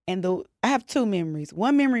over, and I have 2 memories.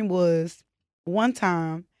 One memory was one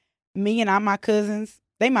time, me and all my cousins,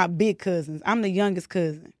 they my big cousins. I'm the youngest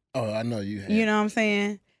cousin. Oh, I know you have. You know what I'm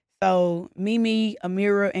saying? So, Mimi,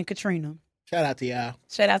 Amira, and Katrina. Shout out to y'all.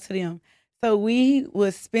 Shout out to them. So, we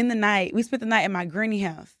spent the night at my granny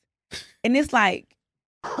house. And it's like,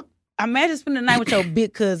 imagine spending the night with your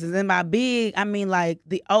big cousins. And by big, I mean like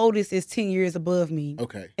the oldest is 10 years above me.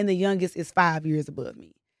 Okay. And the youngest is 5 years above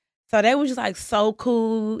me. So, they were just like so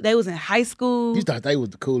cool. They was in high school. You thought they was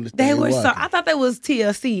the coolest They thing were walking. so, I thought they was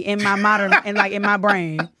TLC in my modern, and like in my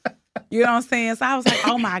brain. You know what I'm saying? So I was like,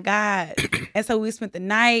 oh my God. And so we spent the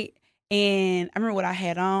night, and I remember what I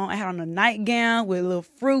had on. I had on a nightgown with a little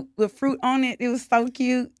fruit on it. It was so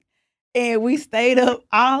cute. And we stayed up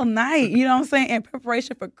all night, you know what I'm saying, in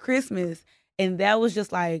preparation for Christmas. And that was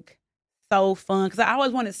just like so fun. Because I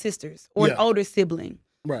always wanted sisters or an older sibling.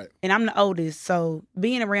 Right. And I'm the oldest. So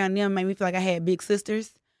being around them made me feel like I had big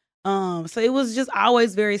sisters. So it was just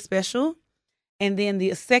always very special. And then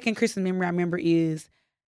the second Christmas memory I remember is,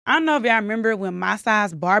 I don't know if y'all remember when My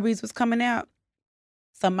Size Barbies was coming out.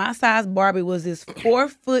 So My Size Barbie was this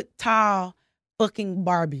 4-foot tall fucking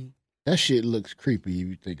Barbie. That shit looks creepy if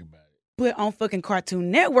you think about it. But on fucking Cartoon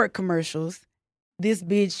Network commercials, this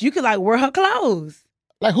bitch, you could like wear her clothes.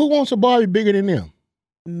 Like, who wants a Barbie bigger than them?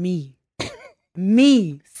 Me.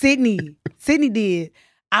 Me. Sydney. Sydney did.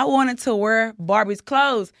 I wanted to wear Barbie's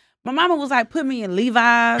clothes. My mama was like, put me in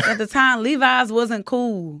Levi's. At the time, Levi's wasn't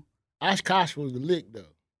cool. Oshkosh was the lick, though.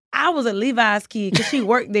 I was a Levi's kid because she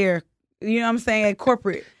worked there, you know what I'm saying, at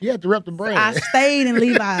corporate. You have to rep the brand. I stayed in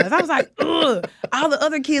Levi's. I was like, ugh, all the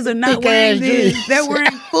other kids are not wearing this. Jeans. They're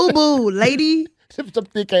wearing FUBU, lady. Some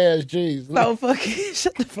thick-ass jeans. So fucking,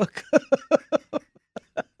 shut the fuck up.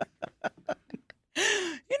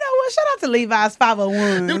 You know what? Shout out to Levi's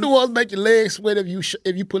 501. Them the ones make your legs sweat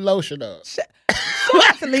if you put lotion on. Shout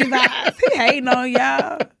out to Levi's. He hating on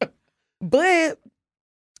y'all. But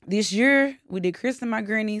this year, we did Chris and my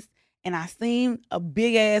grannies, and I seen a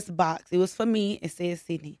big-ass box. It was for me. It said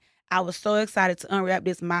Sydney. I was so excited to unwrap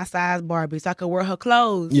this my-size Barbie so I could wear her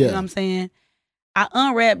clothes. You know what I'm saying? I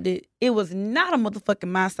unwrapped it. It was not a motherfucking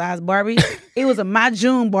my-size Barbie. It was a my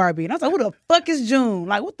June Barbie. And I was like, who the fuck is June?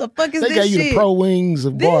 Like, what the fuck is this shit? They got you the pro wings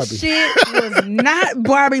of Barbie. This shit was not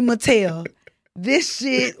Barbie Mattel. This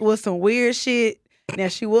shit was some weird shit. Now,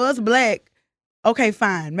 she was black. Okay,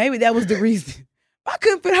 fine. Maybe that was the reason. I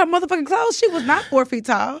couldn't fit her motherfucking clothes. She was not 4 feet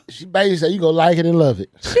tall. She basically said, you gonna like it and love it.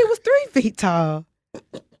 She was 3 feet tall. What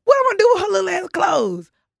am I gonna do with her little ass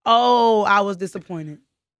clothes? Oh, I was disappointed.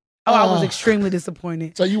 Oh, I was extremely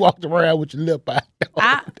disappointed. So you walked around with your lip out.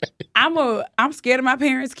 I'm scared of my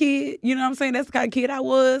parents' kid. You know what I'm saying? That's the kind of kid I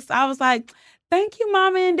was. I was like, thank you,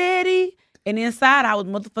 mama and daddy. And inside, I was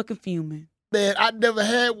motherfucking fuming. Man, I never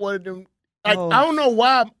had one of them. Like, I don't know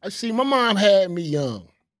why. See, my mom had me young.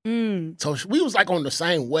 So we was like on the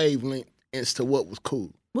same wavelength as to what was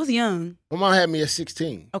cool. Was young. My mom had me at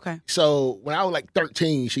 16. Okay. So when I was like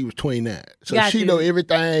 13, she was 29. So Got she you. know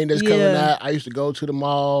everything that's coming out. I used to go to the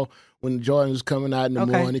mall when the Jordan was coming out in the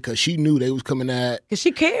morning because she knew they was coming out. Because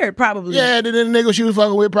she cared, probably. Yeah, then the nigga she was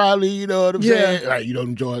fucking with probably, you know what I'm saying? Like, you know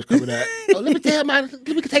them Jordans coming out. Let me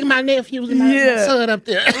take my nephews and my son up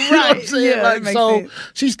there. You know what I'm saying? Yeah, like, so sense.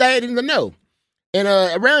 she stayed in the know. And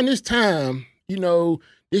around this time, you know,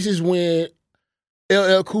 this is when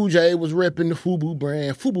LL Cool J was repping the FUBU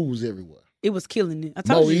brand. FUBU was everywhere. It was killing it. I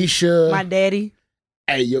told Moesha. you. My daddy.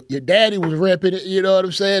 Hey, your daddy was repping it, you know what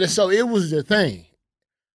I'm saying? And so it was the thing.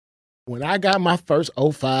 When I got my first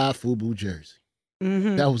 05 FUBU jersey,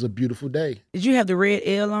 that was a beautiful day. Did you have the red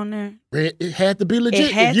L on there? Red, it had to be legit.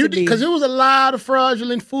 It had to be. Because it was a lot of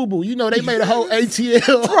fraudulent FUBU. You know, they made a whole ATL.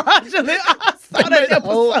 Fraudulent. I saw that made a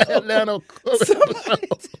whole episode. Atlanta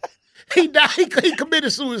episode. He died. He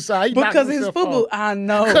committed suicide. He because his FUBU, I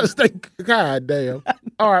know. Because they, God damn.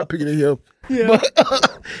 R.I.P. to him. Yeah.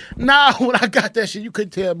 But now, when I got that shit, you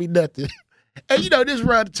couldn't tell me nothing. And you know, this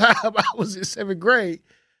around the time I was in 7th grade.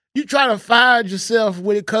 You try to find yourself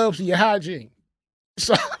when it comes to your hygiene.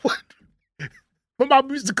 So, my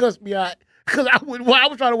mom used to cuss me out because I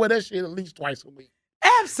was trying to wear that shit at least twice a week.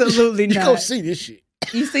 Absolutely not. You go see this shit.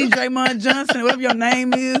 You see Draymond Johnson, whatever your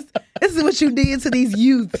name is. This is what you did to these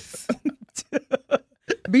youths.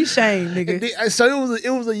 Be shamed, nigga. So it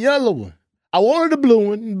was a yellow one. I wanted the blue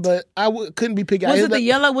one, but couldn't be picky. Was it the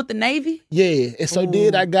yellow with the navy? Yeah. And so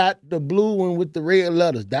then I got the blue one with the red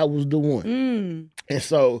letters. That was the one. And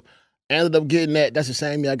so I ended up getting that. That's the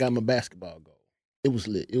same year I got my basketball goal. It was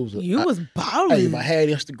lit. It was. You was balling. Hey, if I had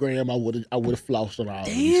Instagram, I would have flossed on all.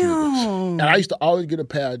 Damn. And I used to always get a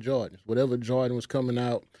pair of Jordans. Whatever Jordan was coming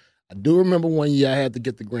out. I do remember one year I had to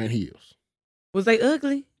get the Grant Hills. Was they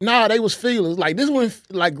ugly? Nah, they was feelers. Like this one,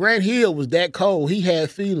 like Grant Hill was that cold. He had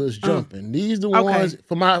feelers jumping. These the ones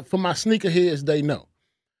for my sneaker heads, they know.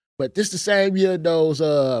 But this the same year those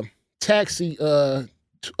taxi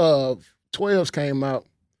 12s came out.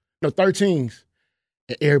 No, 13s.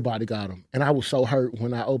 And everybody got them. And I was so hurt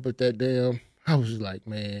when I opened that damn. I was just like,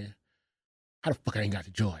 man, how the fuck I ain't got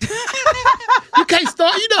the Jordan? You can't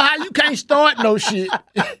start. You know how you can't start no shit.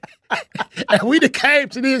 And we done came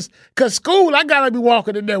to this because school. I gotta be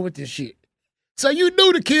walking in there with this shit. So you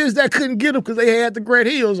knew the kids that couldn't get them because they had the Grant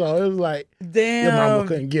Hills on. It was like, damn, your mama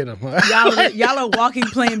couldn't get them. Huh? Y'all are walking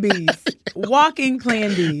Plan Bs. Walking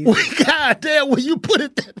Plan Bs. Goddamn, when you put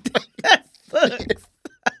it that sucks.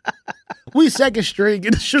 We second string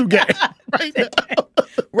in the shoe game right now.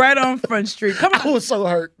 Right on Front Street. Come on. I was so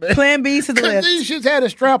hurt, man. Plan B to the left. These shits had a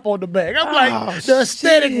strap on the back. I'm like, the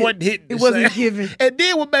aesthetic wasn't hitting. It wasn't giving. And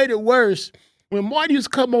then what made it worse, when Marty used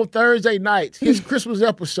to come on Thursday nights, his Christmas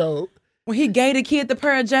episode. When he gave the kid the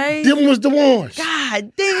pair of J's? Them was the ones.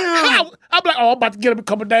 God damn. I'm like, I'm about to get him a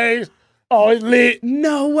couple days. Oh, it's lit.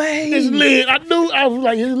 No way. It's lit. I was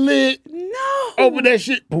like, it's lit. No. Open that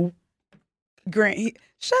shit. Boom. Grant.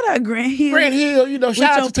 Shout out Grant Hill. Grant Hill, you know,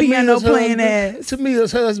 shout out to Tamia's husband.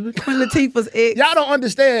 Tamia's husband. Queen Latifah's ex. Y'all don't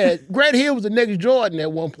understand. Grant Hill was the next Jordan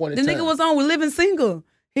at one point in time. The nigga was on with Living Single.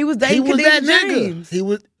 He was dating He was Khadijah that James.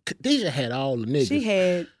 nigga. Deja had all the niggas. She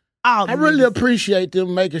had all the I really niggas. appreciate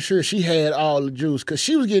them making sure she had all the juice because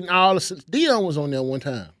she was getting all the. Dion was on there one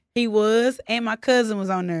time. He was, and my cousin was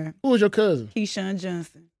on there. Who was your cousin? Keyshawn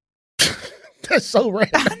Johnson. That's so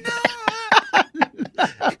random. I know.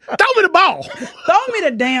 Throw me the ball. Throw me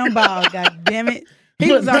the damn ball, god damn it.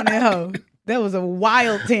 He was on that hoe. That was a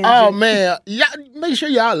wild tangent. Oh man, y'all make sure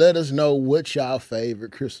y'all let us know what y'all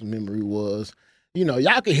favorite Christmas memory was. You know,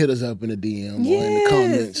 y'all can hit us up in the DM or in the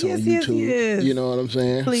comments on YouTube. Yes. You know what I'm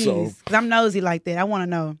saying? Please, because I'm nosy like that. I want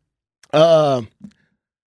to know.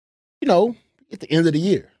 You know, at the end of the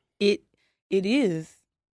year, it is.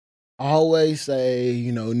 I always say,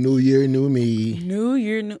 you know, New Year, new me. New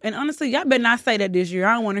year, new. And honestly, y'all better not say that this year.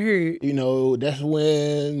 I don't want to hear it. You know, that's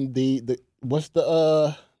when the what's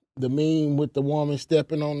the meme with the woman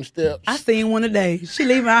stepping on the steps? I seen one today. She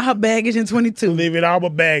leaving out her baggage in 22. Leaving all my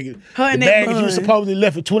baggage. Her and the that baggage bun. you supposedly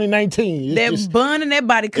left in 2019. That bun and that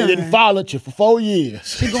body It con. didn't follow you for 4 years.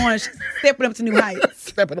 She's stepping up to new heights.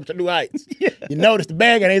 Stepping up to new heights. Yeah. You notice the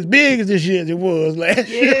bag ain't as big as this year as it was last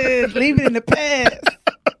year. Yes, leave it in the past.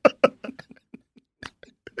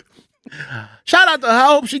 Shout out to her. I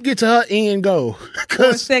hope she get to her end goal. For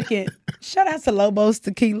a second, shout out to Lobos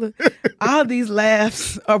Tequila. All these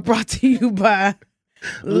laughs are brought to you by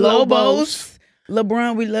Lobos.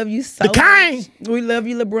 LeBron, we love you so much. We love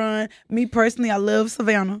you, LeBron. Me personally, I love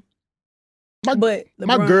Savannah. My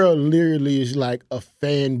girl literally is like a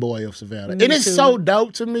fanboy of Savannah. And it's so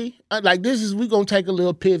dope to me. Like, we're going to take a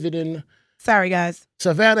little pivot in. Sorry, guys.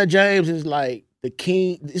 Savannah James is like the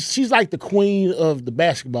king. She's like the queen of the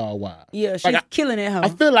basketball wives. Yeah, she's killing it. I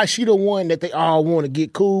feel like she the one that they all want to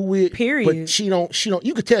get cool with. Period. But she don't.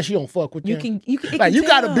 You can tell she don't fuck with them. You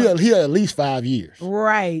got to be here at least 5 years.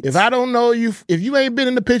 Right. If I don't know you, if you ain't been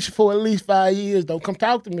in the picture for at least 5 years, don't come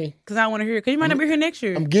talk to me. Because I want to hear it. Because you might not be here next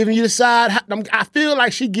year. I'm giving you the side. I feel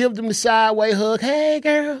like she give them the sideway hug. Hey,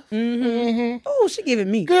 girl. Oh, she giving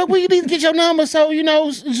me. Girl, well, you need to get your number so, you know,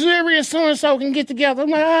 Zuri and so-and-so can get together. I'm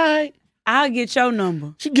like, all right. I'll get your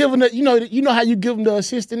number. She giving it, you know how you give them the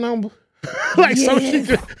assistant number? Like, yes.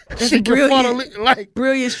 So she can funnel it. Like,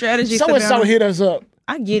 brilliant strategy. So hit us up.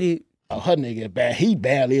 I get it. Oh, her nigga bad. He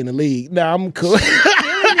badly in the league. Nah, I'm cool.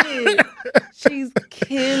 She's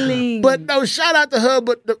killing. But no, shout out to her.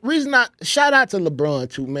 But the reason shout out to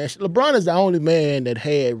LeBron too, man. LeBron is the only man that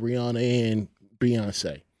had Rihanna and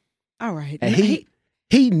Beyonce. All right. And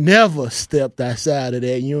he never stepped outside of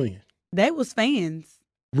that union. They was fans.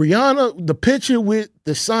 Rihanna, the picture with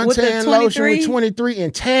the suntan lotion with 23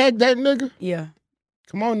 and tagged that nigga. Yeah.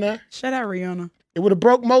 Come on now. Shout out Rihanna. It would have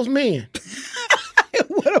broke most men. It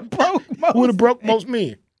would have broke most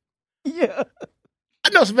men. Yeah. I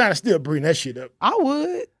know Savannah still bring that shit up. I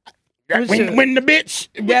would. When the bitch.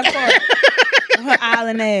 That part. Her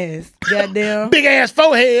island ass. Goddamn. Big ass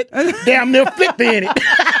forehead. Damn near flipped in it.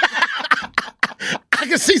 I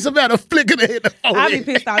can see Savannah flicking her in the forehead. I'd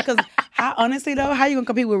be pissed off because honestly though, how you gonna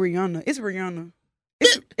compete with Rihanna? It's Rihanna.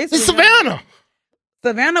 It's Rihanna. Savannah.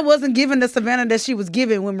 Savannah wasn't given the Savannah that she was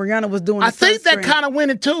given when Rihanna was doing. I think that kind of went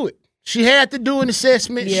into it. She had to do an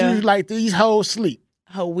assessment. Yeah. She was like, these hoes sleep.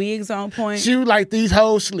 Her wig's on point. She was like, these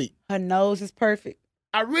hoes sleep. Her nose is perfect.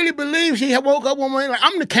 I really believe she woke up one morning like,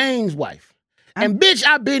 I'm the king's wife. And bitch,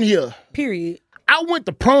 I've been here. Period. I went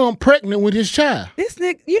to prom pregnant with his child. This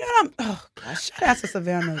nigga, you know what oh gosh, shout out to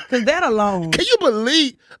Savannah. Because that alone. Can you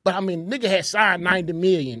believe? But I mean, nigga had signed $90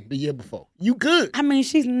 million the year before. You good. I mean,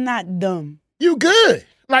 she's not dumb. You good.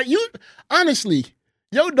 Like honestly,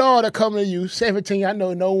 your daughter coming to you, 17, I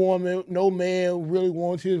know no man really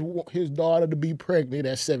wants his daughter to be pregnant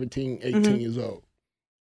at 17, 18 years old.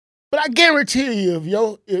 But I guarantee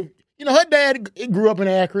you, if her dad grew up in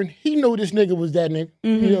Akron, he knew this nigga was that nigga.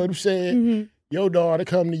 You know what I'm saying? Your daughter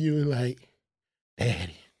come to you and like,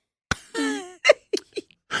 Daddy.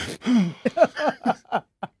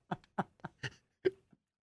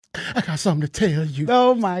 I got something to tell you.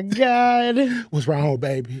 Oh my God. What's wrong,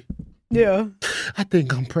 baby? Yeah. I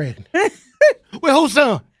think I'm pregnant. With whose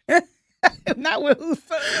son? Not with whose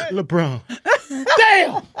son? LeBron.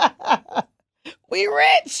 Damn! We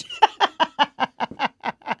rich.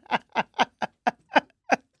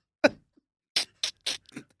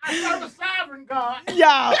 I serve a sovereign God.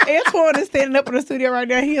 Y'all, Antoine is standing up in the studio right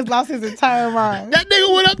now. He has lost his entire mind. That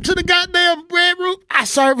nigga went up to the goddamn bedroom. I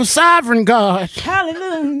serve a sovereign God.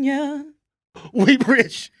 Hallelujah. We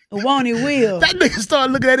rich. Won't he will. That nigga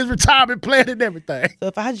started looking at his retirement plan and everything. So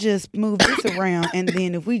if I just move this around and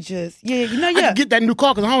then if we just, I can get that new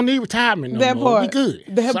car because I don't need retirement no more. Part. We good.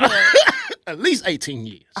 That part. At least 18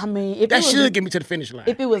 years. I mean, that should get me to the finish line.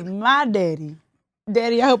 If it was my daddy,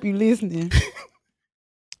 I hope you listening.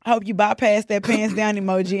 I hope you bypass that pants down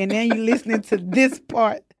emoji and then you listening to this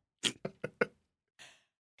part.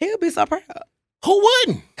 He'll be so proud. Who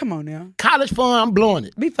wouldn't? Come on now. College fund, I'm blowing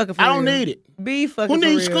it. Be fucking for I real. don't need it. Be fucking Who for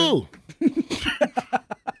needs real. school?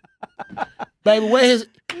 Baby, where his...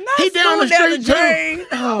 Not he down the school street drain. too.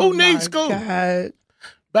 Oh, Who needs my school? God.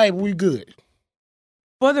 Baby, we good.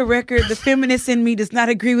 For the record, the feminist in me does not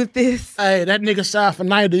agree with this. Hey, that nigga signed for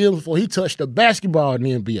 90 years before he touched a basketball in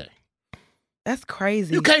the NBA. That's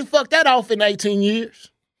crazy. You can't fuck that off in 18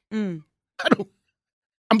 years. Mm.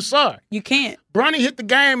 I'm sorry. You can't. Bronny hit the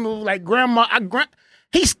game like grandma.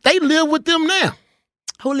 They live with them now.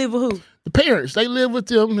 Who live with who? The parents, they live with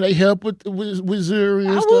them. They help with Zuri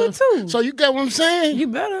and I stuff. would too. So you get what I'm saying? You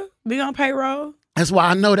better be on payroll. That's why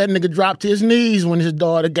I know that nigga dropped to his knees when his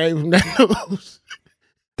daughter gave him that news.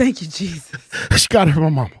 Thank you, Jesus. She got it from my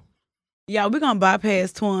mama. Yeah, we're going to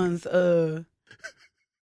bypass Twan's LeBron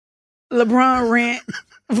rant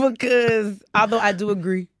because although I do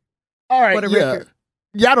agree. All right, for the record.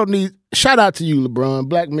 Y'all don't need... Shout out to you, LeBron.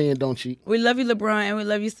 Black men don't cheat. We love you, LeBron, and we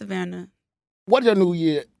love you, Savannah. What's your New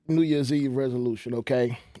Year's Eve resolution,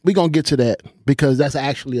 okay? We're going to get to that because that's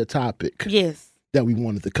actually a topic Yes. that we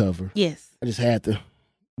wanted to cover. Yes. I just had to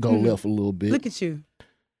go left a little bit. Look at you.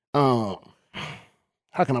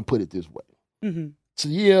 How can I put it this way? Mm-hmm. It's a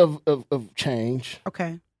year of change.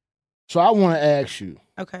 Okay. So I want to ask you,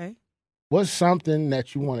 Okay. what's something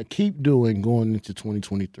that you want to keep doing going into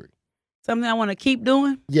 2023? Something I want to keep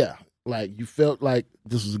doing? Yeah. Like you felt like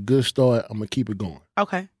this was a good start. I'm going to keep it going.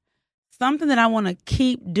 Okay. Something that I want to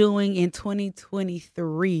keep doing in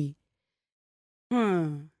 2023.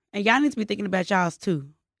 And y'all need to be thinking about y'all's too,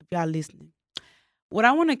 if y'all listening. What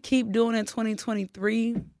I want to keep doing in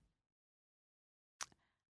 2023,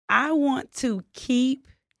 I want to keep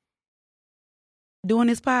doing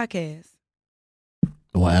this podcast.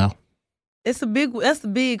 Wow. That's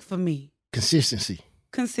big for me. Consistency.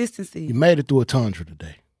 Consistency. You made it through a tundra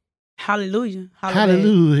today. Hallelujah.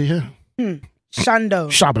 Hallelujah. Shando.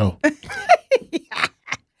 Shablo.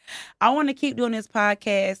 I want to keep doing this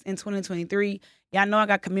podcast in 2023. Y'all know I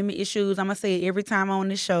got commitment issues. I'm going to say it every time I'm on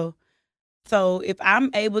this show. So if I'm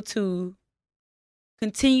able to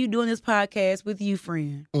continue doing this podcast with you,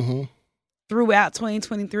 friend, throughout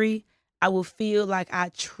 2023, I will feel like I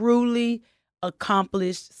truly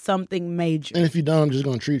accomplished something major. And if you don't, I'm just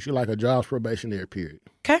gonna treat you like a jobs probationary period.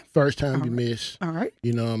 Okay. First time you miss, all right.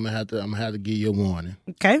 You know, I'm gonna have to give you a warning.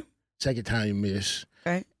 Okay. Second time you miss,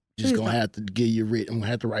 okay. Just gonna have to give you written. I'm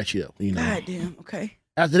gonna have to write you up. You know. God damn. Okay.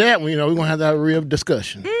 After that, we're gonna have to have a real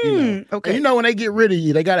discussion. You know? Okay. And when they get rid of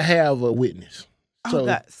you, they gotta have a witness. Oh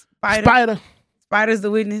God, Spider's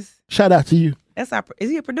the witness. Shout out to you. Is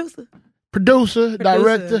he a producer? Producer,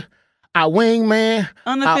 director, our wingman,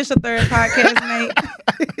 unofficial third podcast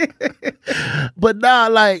mate. But nah,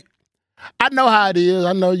 like I know how it is.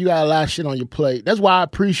 I know you got a lot of shit on your plate. That's why I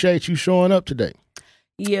appreciate you showing up today.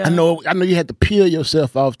 Yeah, I know you had to peel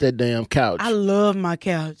yourself off that damn couch. I love my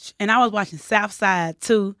couch, and I was watching Southside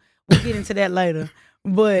too. We'll get into that later.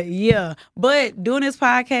 But yeah, doing this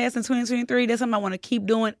podcast in 2023, that's something I want to keep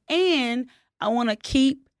doing, and I want to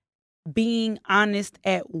keep being honest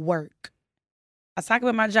at work. I talked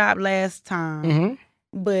about my job last time,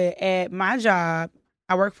 but at my job,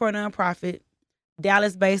 I work for a nonprofit,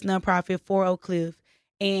 Dallas-based nonprofit for Oak Cliff,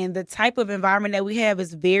 and the type of environment that we have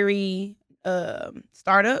is very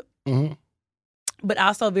startup, but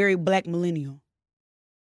also very Black millennial.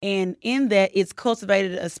 And in that, it's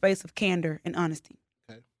cultivated a space of candor and honesty.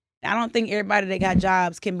 Okay. I don't think everybody that got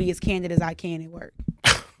jobs can be as candid as I can at work.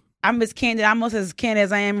 I'm as candid, almost as candid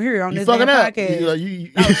as I am here on this damn podcast.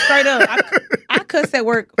 No, straight up. I cuss at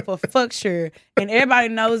work for fuck sure. And everybody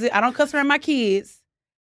knows it. I don't cuss around my kids,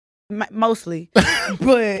 mostly.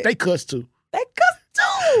 But they cuss too. They cuss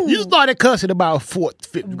too. You started cussing about 4th,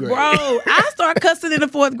 5th grade. Bro, I started cussing in the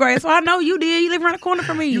 4th grade, so I know you did. You live around the corner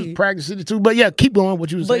from me. You was practicing it too. But yeah, keep going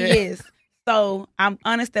what you was saying. But yes, so I'm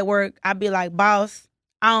honest at work. I be like, boss,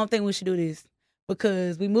 I don't think we should do this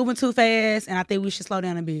because we moving too fast and I think we should slow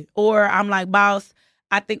down a bit. Or I'm like, boss,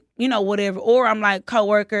 I think, whatever. Or I'm like,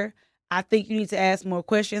 coworker, I think you need to ask more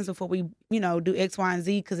questions before we, do X, Y, and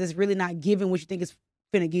Z because it's really not giving what you think it's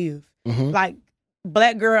finna give. Like,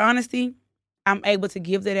 Black girl honesty, I'm able to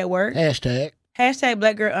give that at work. Hashtag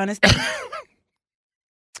Black girl honesty.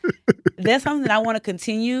 That's something that I want to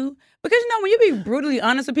continue because, when you be brutally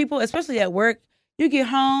honest with people, especially at work, you get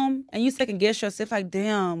home and you second guess yourself like,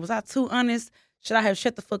 damn, was I too honest? Should I have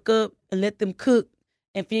shut the fuck up and let them cook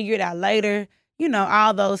and figure it out later?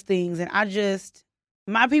 All those things. And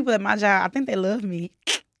my people at my job, I think they love me.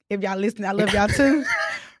 If y'all listen, I love y'all too.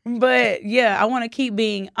 But yeah, I want to keep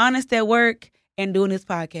being honest at work and doing this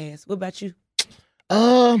podcast? What about you?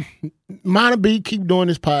 Mine be keep doing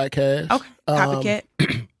this podcast. Okay, copycat.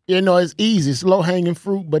 It's easy. It's low-hanging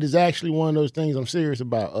fruit, but it's actually one of those things I'm serious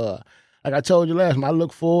about. Like I told you last time, I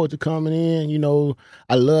look forward to coming in.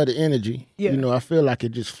 I love the energy. Yeah. I feel like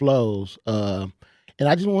it just flows. And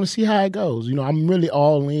I just want to see how it goes. I'm really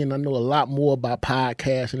all in. I know a lot more about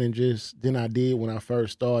podcasting than I did when I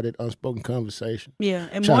first started Unspoken Conversation. Yeah,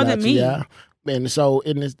 and Shout more than me. Y'all. And so,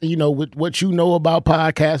 with what you know about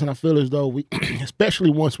podcasting, I feel as though we,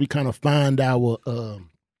 especially once we kind of find our,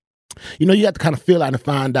 you have to kind of feel out and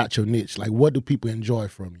find out your niche. Like, what do people enjoy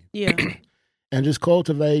from you? Yeah. And just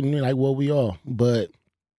cultivating like what we are. But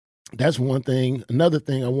that's one thing. Another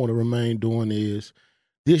thing I want to remain doing is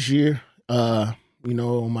this year, on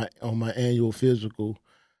my annual physical,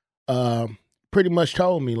 pretty much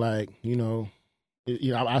told me like,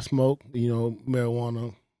 I smoke,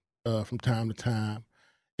 marijuana from time to time.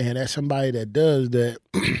 And as somebody that does that,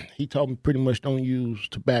 he told me pretty much don't use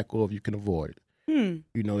tobacco if you can avoid it.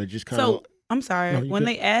 It just kind of. So, I'm sorry. When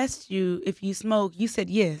they asked you if you smoke, you said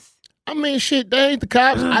yes. I mean, shit, they ain't the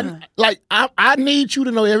cops. I need you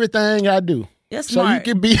to know everything I do. That's smart. So you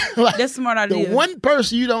can be like, that's smart idea. The one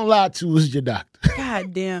person you don't lie to is your doctor.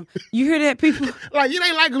 God damn. You hear that, people? Like, it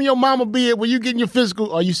ain't like when your mama be it when you getting your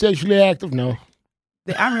physical. Are you sexually active? No.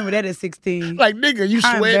 I remember that at 16. Like, nigga, you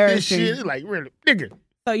sweat this shit. It's like, really, nigga.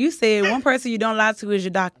 So you said one person you don't lie to is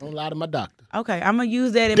your doctor. Don't lie to my doctor. Okay, I'm going to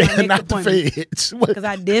use that in my next not appointment. The feds. Because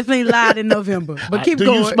I definitely lied in November. But keep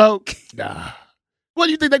going. Do you smoke? Nah. What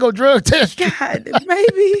do you think they go drug test you? God,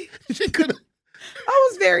 maybe. She could have. I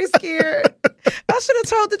was very scared. I should have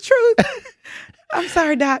told the truth. I'm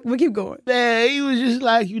sorry, Doc, but keep going. Yeah, he was just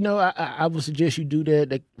like, I would suggest you do that.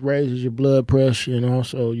 That raises your blood pressure, and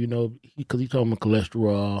also, because he told me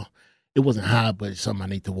cholesterol. It wasn't high, but it's something I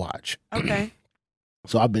need to watch. Okay.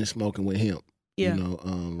 So I've been smoking with hemp. Yeah.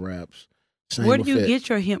 Wraps. Where do you get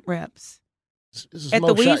your hemp wraps? It's a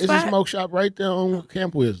smoke shop. It's a smoke shop right there on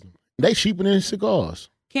Camp Wisdom. They cheaper than cigars.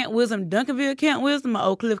 Camp Wisdom, Duncanville Camp Wisdom, or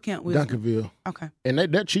Oak Cliff Camp Wisdom? Duncanville. Okay. And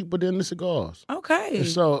they're cheaper than the cigars. Okay. And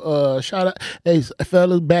so, shout out. Hey,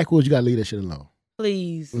 fellas, backwards, you got to leave that shit alone.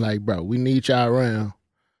 Please. Like, bro, we need y'all around.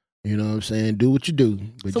 You know what I'm saying? Do what you do.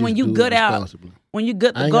 But so when you gut out, when you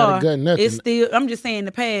gut the gar, it's still, I'm just saying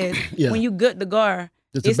the past, when you gut the gar,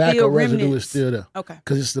 the tobacco residue remnants. is still there. Okay.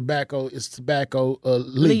 Because it's tobacco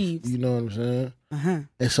leaf. You know what I'm saying? Uh-huh.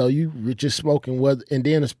 And so you're just smoking, and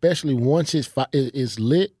then especially once it's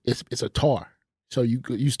lit, it's a tar. So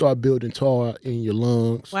you start building tar in your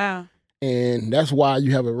lungs. Wow. And that's why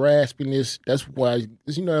you have a raspiness. That's why,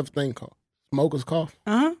 everything called smoker's cough.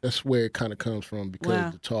 Uh-huh. That's where it kind of comes from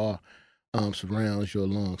because the tar surrounds your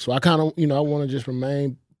lungs. So I kind of, I want to just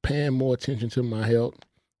remain paying more attention to my health.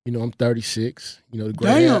 I'm 36. The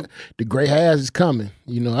gray hairs is coming.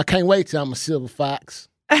 I can't wait till I'm a silver fox.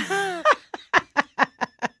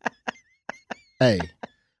 Hey,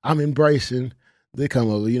 I'm embracing. They come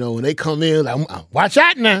over. When they come in, like, watch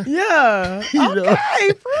out now. Yeah.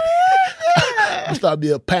 Okay, friend. I start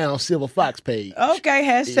being a pound silver fox page. Okay,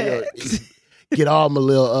 hashtag. Get all my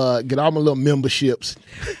little memberships.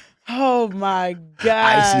 Oh my God.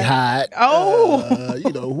 Icy hot.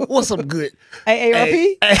 Oh. What's some good?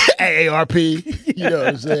 AARP? AARP. You know what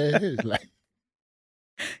I'm saying? It's like,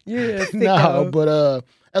 yeah. No, but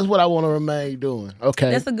that's what I want to remain doing.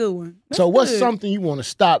 Okay. That's a good one. So what's something you want to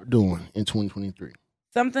stop doing in 2023?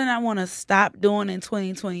 Something I want to stop doing in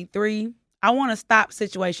 2023. I want to stop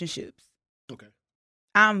situationships. Okay.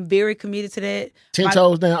 I'm very committed to that. 10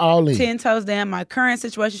 toes down, all in. 10 toes down. My current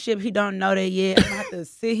situationship, he don't know that yet. I'm going to have to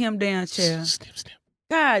sit him down, chair. Snip.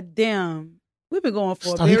 God damn. We've been going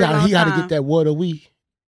for a very long time. He got to get that what are we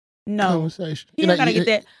conversation. He ain't got to get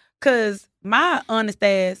that. Because my honest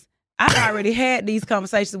ass, I already had these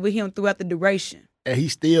conversations with him throughout the duration. And he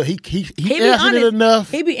still, he answered it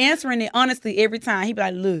enough. He be answering it honestly every time. He be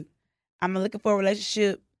like, look, I'm looking for a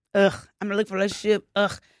relationship. Ugh. I'm looking for a relationship.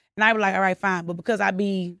 Ugh. And I be like, all right, fine. But because I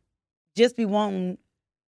be wanting,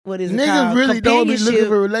 what is it called? Niggas really don't be looking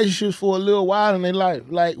for relationships for a little while in their life.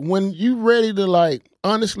 Like, when you ready to,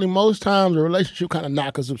 honestly, most times a relationship kind of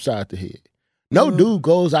knock us upside the head. No dude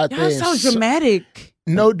goes out there. Y'all so dramatic.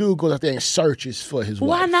 No dude goes out there and searches for his wife.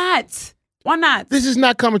 Why not? Why not? This is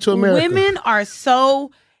not coming to America. Women are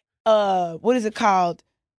so, what is it called?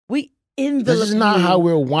 We envelop This is not how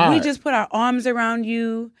we're wired. We just put our arms around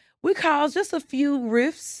you. We cause just a few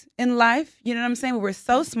rifts in life. You know what I'm saying? We're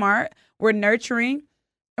so smart. We're nurturing.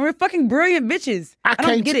 And we're fucking brilliant bitches. I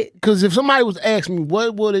don't get it. Because if somebody was asking me,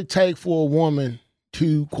 what would it take for a woman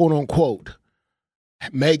to, quote unquote,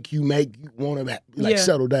 make you want to like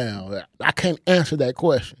settle down? I can't answer that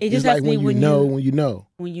question. It just it's like when you know. When you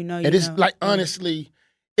know. And it's like, honestly,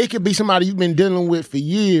 it could be somebody you've been dealing with for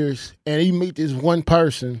years, and you meet this one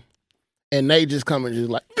person, and they just come and just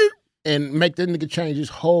like, and make that nigga change his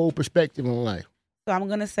whole perspective on life. So I'm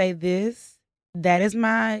going to say this. That is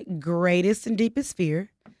my greatest and deepest fear.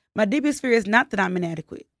 My deepest fear is not that I'm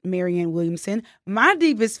inadequate, Marianne Williamson. My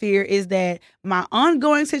deepest fear is that my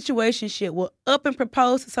ongoing situationship will up and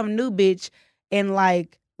propose to some new bitch and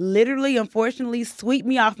like literally, unfortunately, sweep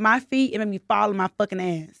me off my feet and make me fall on my fucking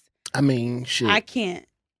ass. I mean, shit. I can't.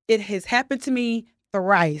 It has happened to me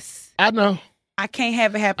thrice. I know. I can't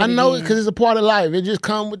have it happen I know again. it because it's a part of life. It just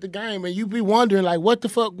come with the game, and you be wondering like, what the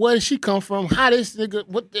fuck? Where did she come from? How this nigga?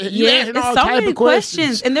 What? You asking all so type many of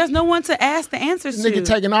questions, and there's no one to ask the answers this to. nigga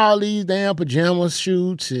taking all these damn pajama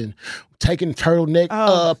shoots and taking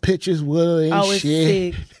turtleneck pictures with her and it's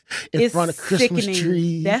shit sick. in It's front of Christmas sickening.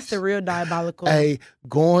 trees. That's the real diabolical. Hey,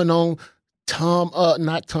 going on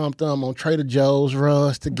not Tom Thumb on Trader Joe's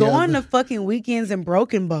runs together. Going to fucking weekends in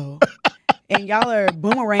Broken Bow. And y'all are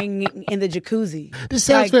boomeranging in the jacuzzi. This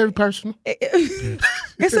sounds very personal.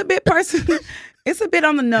 It's a bit personal. It's a bit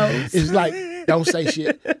on the nose. It's like, don't say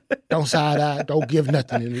shit. Don't side eye. Don't give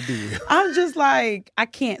nothing in the deal. I'm just like, I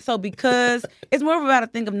can't. So because it's more about a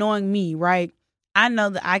thing of knowing me, right? I know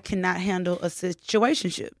that I cannot handle a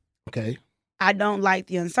situationship. Okay. I don't like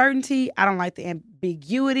the uncertainty. I don't like the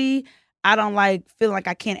ambiguity. I don't like feeling like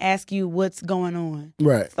I can't ask you what's going on.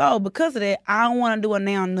 Right. So because of that, I don't want to do a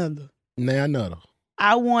now another. Now another.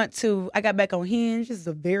 I got back on Hinge. This is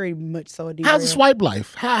a very much so a derail. How's the swipe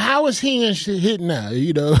life? How is Hinge hitting now,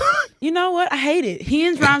 you know? You know what? I hate it.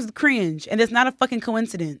 Hinge rhymes with cringe, and it's not a fucking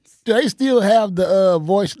coincidence. Do they still have the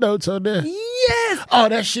voice notes on there? Yes. Oh,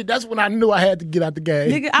 that shit. That's when I knew I had to get out the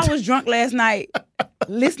game. Nigga, I was drunk last night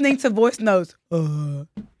listening to voice notes.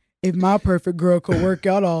 If my perfect girl could work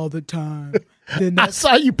out all the time, then I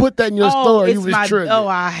saw you put that in your story. You was triggered. Oh,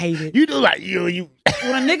 I hate it. You do like you.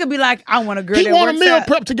 When a nigga be like, I want a girl that He want works a meal out.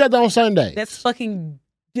 prep together on Sunday. That's fucking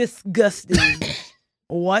disgusting.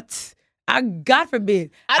 What? God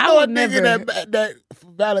forbid. I know would a nigga never. that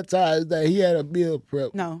for Valentine's Day, he had a meal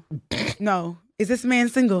prep. No. Is this man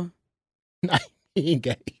single? Nah, he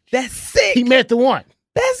engaged. That's sick. He met the one.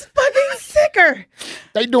 That's fucking sicker.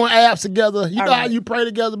 They doing abs together. You All know right. how you pray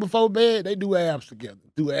together before bed? They do abs together.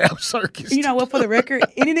 Do ab circus. You know what? For the record,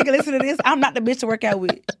 any nigga listen to this, I'm not the bitch to work out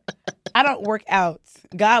with. I don't work out.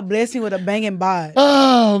 God bless me with a banging bod.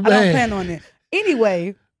 Oh, man. I don't plan on it.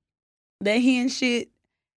 Anyway, that Hinge shit,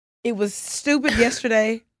 it was stupid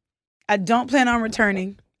yesterday. I don't plan on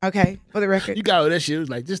returning. Okay, for the record. You got all that shit. It was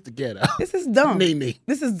like, just to get out. This is dumb. Nee.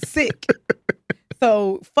 This is sick.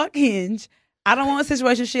 So, fuck Hinge. I don't want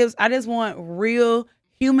situationships. I just want real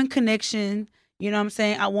human connection. You know what I'm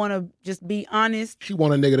saying? I want to just be honest. She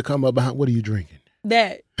want a nigga to come up behind, what are you drinking?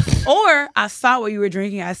 That. Or I saw what you were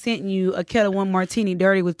drinking. I sent you a Kettle One martini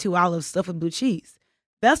dirty with 2 olives stuffed with blue cheese.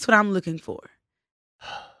 That's what I'm looking for.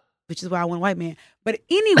 Which is why I want a white man. But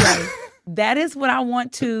anyway, that is what I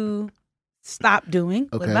want to stop doing.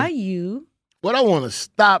 Okay. What about you? What I want to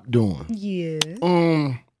stop doing? Yes.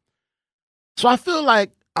 So I feel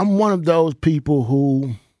like I'm one of those people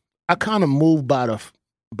who I kind of move by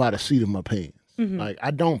the seat of my pants. Mm-hmm. Like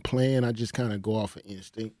I don't plan. I just kind of go off of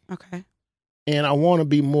instinct. Okay. And I want to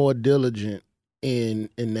be more diligent in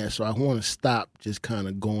that. So I want to stop just kind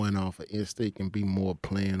of going off of instinct and be more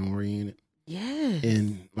plan oriented. Yes.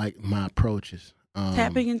 In like my approaches.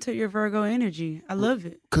 Tapping into your Virgo energy. I love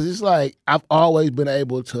it. Because it's like I've always been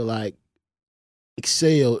able to like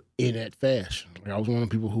excel in that fashion. Like I was one of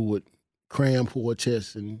the people who would cram for a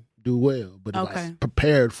test and do well. But if I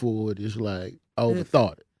prepared for it, it's like I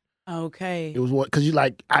overthought it. Okay. It was what, because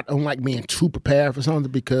I don't like being too prepared for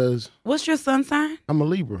something because. What's your sun sign? I'm a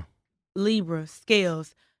Libra. Libra,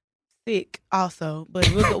 scales, sick also, but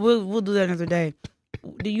we'll do that another day.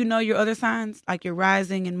 Do you know your other signs, like your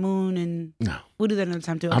rising and moon, and no? We'll do that another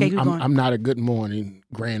time too. Okay, keep going. I'm not a good morning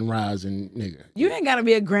grand rising nigga. You ain't gotta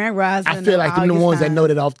be a grand rising. I feel like them the ones that know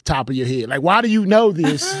that off the top of your head. Like, why do you know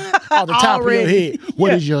this off the top of your head?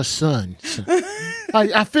 What is your sun?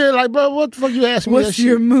 I feel like, bro, what the fuck you asking me? What's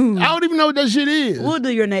your moon? I don't even know what that shit is. We'll do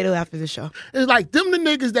your natal after the show. It's like them the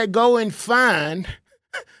niggas that go and find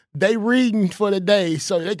they reading for the day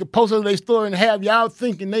so they can post on their story and have y'all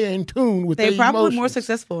thinking they're in tune with their emotions. They probably more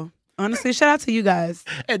successful. Honestly, shout out to you guys.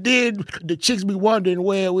 And then the chicks be wondering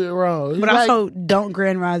where we're wrong. But also, don't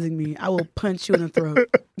grand rising me. I will punch you in the throat.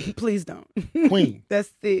 Please don't. Queen.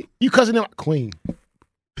 That's it. You cussing them? Queen.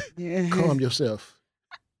 Yeah. Calm yourself.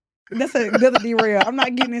 That's another derail. I'm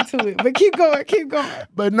not getting into it, but keep going.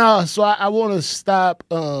 But no, so I want to stop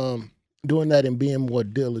doing that and being more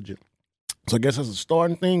diligent. So I guess that's a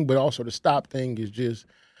starting thing, but also the stop thing is just,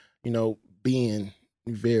 being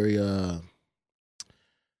very, I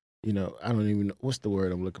don't even know, what's the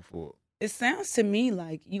word I'm looking for? It sounds to me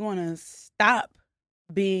like you want to stop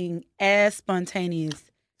being as spontaneous.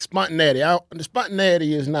 Spontaneity. The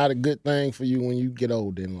spontaneity is not a good thing for you when you get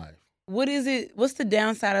older in life. What is it? What's the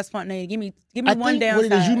downside of spontaneity? Give me one downside. What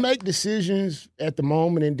it is, you make decisions at the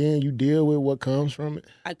moment and then you deal with what comes from it.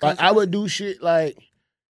 I would do shit like,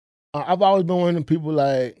 I've always been one of the people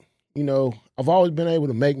like, I've always been able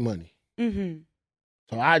to make money. Mm-hmm.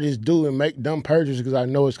 So I just do and make dumb purchases because I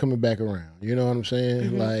know it's coming back around. You know what I'm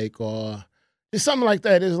saying? Mm-hmm. Like, or just something like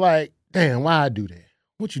that. It's like, damn, why I do that?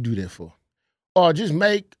 What you do that for? Or just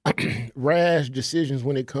make rash decisions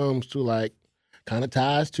when it comes to like, kind of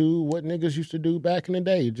ties to what niggas used to do back in the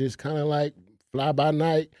day. Just kind of like fly by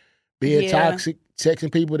night, being toxic,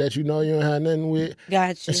 texting people that you don't have nothing with.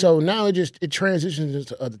 Gotcha. And so now it transitions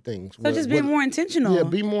into other things. So just be more intentional. Yeah,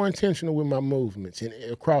 be more intentional with my movements and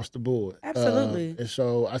across the board. Absolutely. And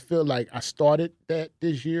so I feel like I started that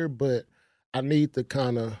this year, but I need to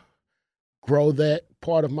kind of grow that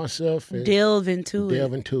part of myself and delve into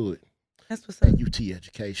it. That's what's up. UT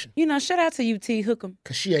education. Shout out to UT, hook 'em.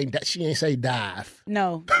 Cause she ain't say dive.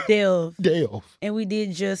 No, delve. Delve. And we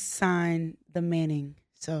did just sign the Manning,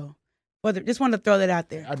 so just wanted to throw that out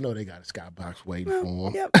there. I know they got a skybox waiting for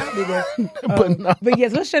them. Yep, I'll be there. But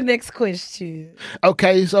yes, what's your next question?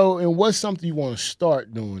 Okay, so and what's something you want to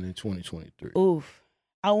start doing in 2023? Oof,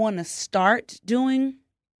 I want to start. I'm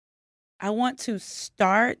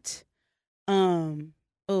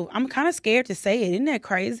kind of scared to say it. Isn't that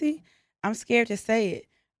crazy? I'm scared to say it.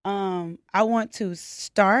 I want to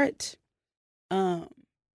start. Oh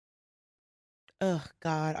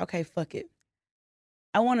God. Okay, fuck it.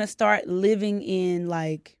 I want to start living in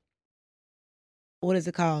like, what is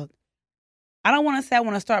it called? I don't want to say I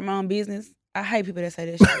want to start my own business. I hate people that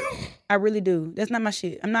say that shit. I really do. That's not my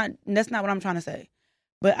shit. That's not what I'm trying to say.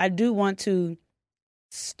 But I do want to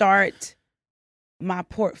start my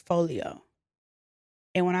portfolio.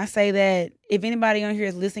 And when I say that, if anybody on here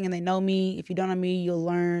is listening and they know me, if you don't know me, you'll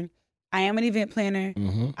learn. I am an event planner.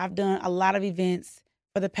 Mm-hmm. I've done a lot of events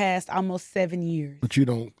for the past almost 7 years. But you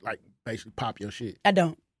don't basically pop your shit. I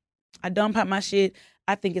don't pop my shit.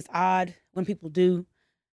 I think it's odd when people do.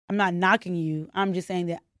 I'm not knocking you. I'm just saying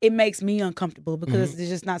that it makes me uncomfortable because it's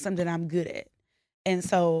just not something I'm good at. And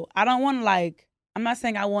so I don't want to I'm not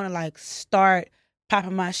saying I want to start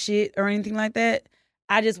popping my shit or anything like that.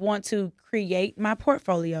 I just want to create my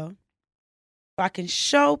portfolio so I can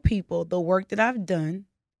show people the work that I've done,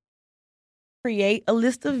 create a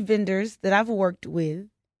list of vendors that I've worked with,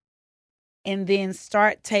 and then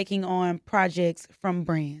start taking on projects from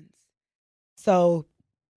brands. So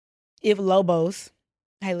if Lobos,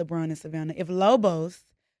 hey LeBron and Savannah, if Lobos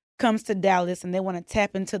comes to Dallas and they want to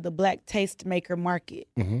tap into the Black tastemaker market,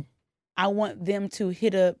 I want them to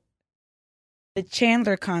hit up the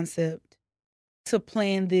Chandler concept to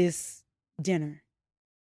plan this dinner,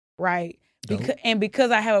 right? Because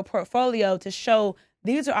I have a portfolio to show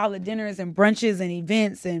these are all the dinners and brunches and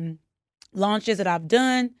events and launches that I've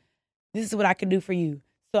done. This is what I can do for you.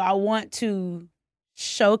 So I want to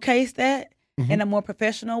showcase that in a more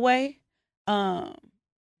professional way,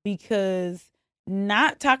 because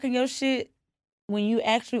not talking your shit when you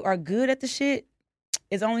actually are good at the shit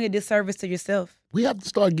is only a disservice to yourself. We have to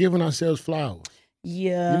start giving ourselves flowers.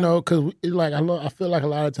 Yeah. Because I feel like a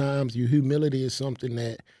lot of times your humility is something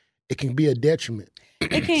that it can be a detriment.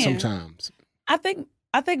 It can. Sometimes. I think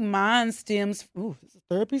mine stems, it's a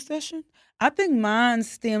therapy session. I think mine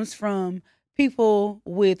stems from people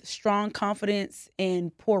with strong confidence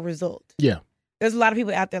and poor results. Yeah. There's a lot of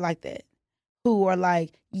people out there like that who are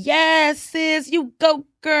like, yes, sis, you go,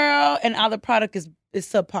 girl. And all the product is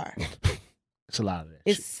subpar. It's a lot of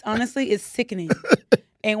that. Honestly, it's sickening.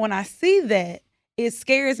 And when I see that, it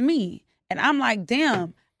scares me. And I'm like,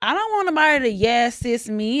 damn, I don't want nobody to yes, sis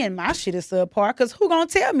me and my shit is subpar, because who gonna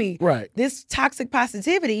tell me? Right. This toxic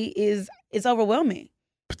positivity is overwhelming.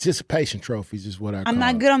 Participation trophies is what I'm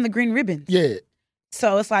not good on the green ribbons. Yeah.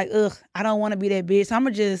 So it's like, I don't want to be that bitch. So I'm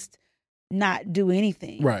gonna just not do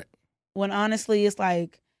anything. Right. When honestly, it's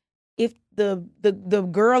like, if the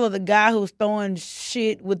girl or the guy who's throwing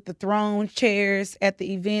shit with the throne chairs at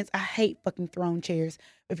the events, I hate fucking throne chairs.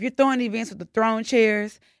 If you're throwing events with the throne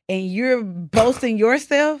chairs and you're boasting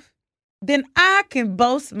yourself, then I can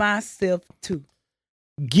boast myself too.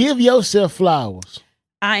 Give yourself flowers.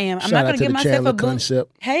 I am. I'm Shout not going to give myself Chandler a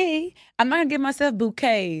concept. Hey, I'm not going to give myself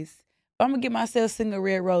bouquets I'm going to get myself single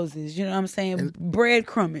red roses. You know what I'm saying?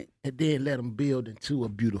 Breadcrumb it. And then let them build into a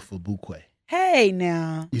beautiful bouquet. Hey,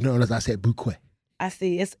 now. You know, as I said, bouquet. I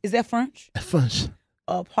see. Is that French? French.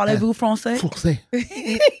 Parlez-vous français? Français.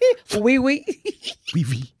 Oui, oui. Oui,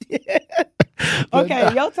 oui.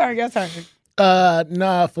 Okay, your turn.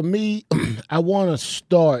 Nah, for me, I want to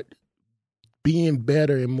start being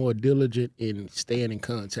better and more diligent in staying in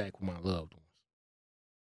contact with my loved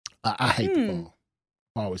ones. I hate the phone.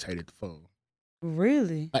 I always hated the phone.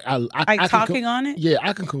 Really? I talking on it? Yeah,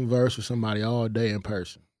 I can converse with somebody all day in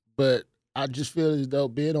person, but I just feel as though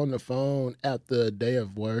being on the phone after a day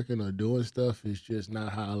of working or doing stuff is just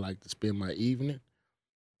not how I like to spend my evening.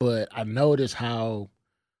 But I notice how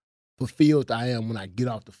fulfilled I am when I get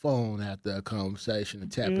off the phone after a conversation and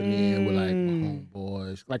tapping in with like my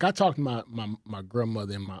homeboys. Like I talk to my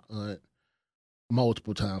grandmother and my aunt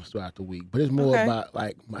multiple times throughout the week, but it's more about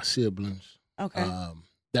like my siblings. Okay.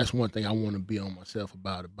 That's one thing I want to be on myself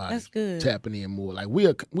about. That's good. Tapping in more. Like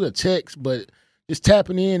we'll text, but just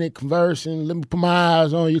tapping in and conversing, let me put my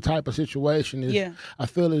eyes on you type of situation. I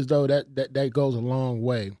feel as though that goes a long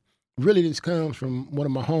way. Really, this comes from one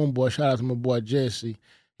of my homeboys. Shout out to my boy Jesse.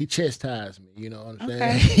 He chastised me, you know what I'm saying?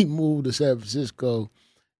 Okay. He moved to San Francisco,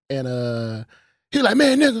 and he was like,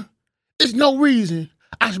 man, nigga, there's no reason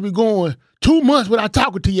I should be going 2 months without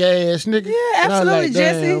talking to your ass, nigga. Yeah, absolutely, like,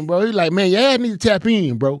 Jesse. Bro, he like, man, your ass need to tap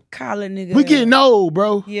in, bro. Call a nigga. We getting old,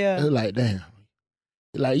 bro. Yeah. I was like, damn.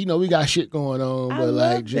 Like, you know, we got shit going on, but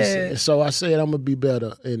love that. So I said I'm gonna be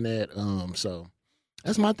better in that. So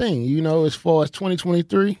that's my thing. You know, as far as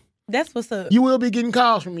 2023, that's what's up. You will be getting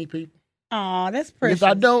calls from me, people. Aw, that's precious. If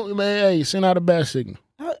I don't, man, hey, send out a bad signal.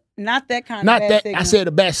 Oh, not that kind not of bad that, signal. I said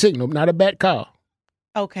a bad signal, not a bad call.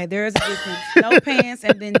 Okay, there is a difference. No pants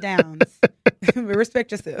and then downs.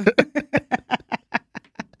 Respect yourself.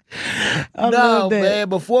 No, man,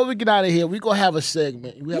 before we get out of here, we're going to have a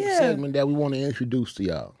segment. We have a segment that we want to introduce to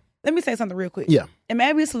y'all. Let me say something real quick. Yeah. And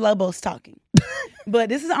maybe it's Lobos talking. But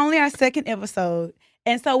this is only our second episode.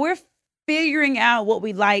 And so we're figuring out what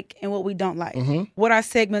we like and what we don't like. What our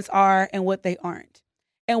segments are and what they aren't.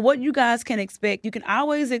 And what you guys can expect. You can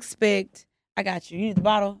always expect, I got you. You need the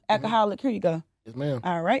bottle, alcoholic. Here you go. Yes, ma'am.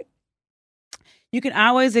 All right. You can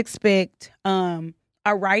always expect a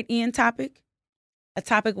write-in topic. A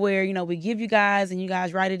topic where, you know, we give you guys and you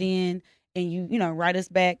guys write it in and you know, write us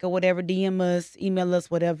back or whatever, DM us, email us,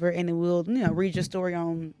 whatever, and then we'll, you know, read your story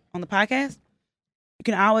on the podcast. You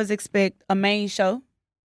can always expect a main show.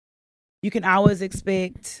 You can always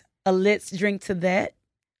expect a let's drink to that,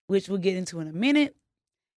 which we'll get into in a minute.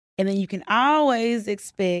 And then you can always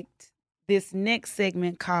expect this next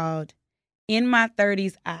segment called In My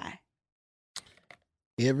 30s I.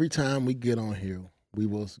 Every time we get on here, we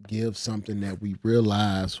will give something that we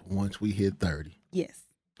realize once we hit 30. Yes.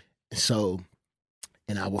 So,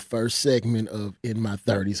 in our first segment of In My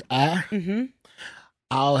 30s I,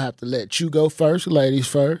 I'll have to let you go first, ladies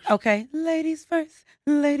first. Okay. Ladies first.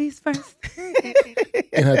 Ladies first.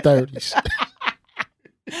 In her 30s.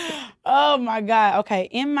 Oh, my God. Okay.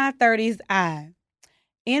 In my 30s,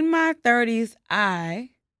 In my 30s,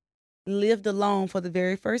 I lived alone for the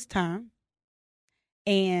very first time.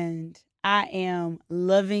 And I am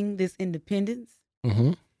loving this independence.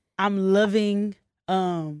 I'm loving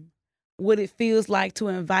what it feels like to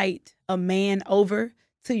invite a man over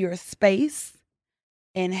to your space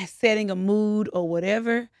and setting a mood or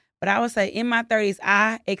whatever. But I would say in my 30s,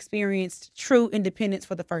 I experienced true independence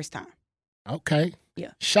for the first time. Okay.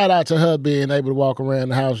 Yeah. Shout out to her being able to walk around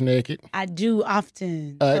the house naked. I do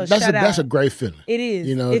often. That's a great feeling. It is.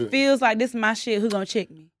 You know, it feels like this is my shit. Who gonna check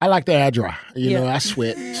me? I like the air dry. You know, I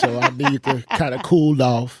sweat, so I need to kind of cool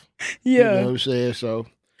off. Yeah. You know what I'm saying? So,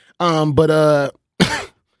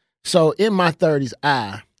 so in my 30s,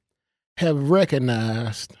 I have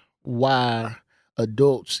recognized why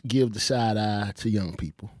adults give the side eye to young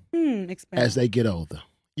people as they get older.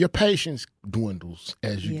 Your patience dwindles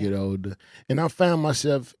as you get older. And I found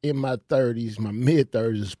myself in my 30s, my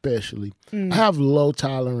mid-30s especially, I have low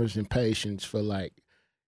tolerance and patience for like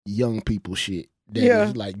young people shit that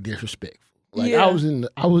is like disrespectful. Like I was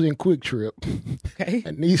in Quick Trip,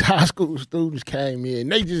 and these high school students came in.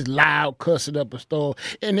 They just loud cussing up a store,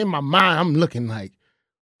 and in my mind, I'm looking like,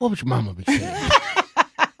 "What would your mama be saying?"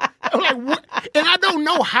 I'm like, what? And I don't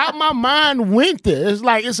know how my mind went there. It's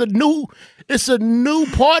like it's a new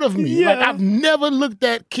part of me. Like I've never looked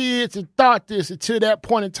at kids and thought this until that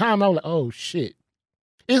point in time. I was like, "Oh shit!"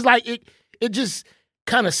 It's like it just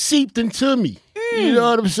kind of seeped into me. You know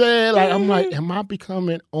what I'm saying? Like I'm like, am I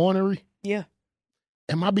becoming ornery? Yeah.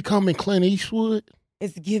 Am I becoming Clint Eastwood?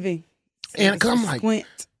 It's giving. And I'm like,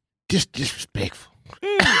 just disrespectful.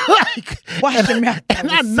 Wash your mouth.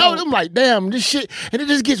 And I know them like, damn, this shit, and it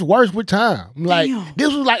just gets worse with time. Like,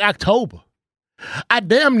 this was like October. I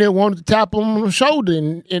damn near wanted to tap him on the shoulder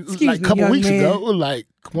and like a couple weeks ago. Like,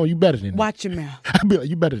 come on, you better than that. Watch your mouth. I'd be like,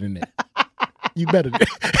 you better than that. You better than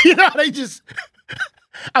that. You know, they just,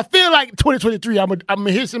 I feel like 2023, I'm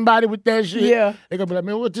gonna hit somebody with that shit. Yeah. They're gonna be like,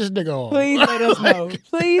 man, what this nigga on? Please let us know.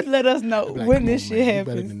 Please let us know like, when this shit happens.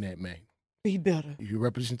 You better than that, man. Be better. You're a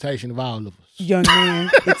representation of all of us. Young man,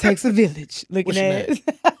 it takes a village. Looking at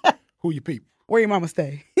who your people? Where your mama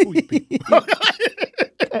stay? Who your people?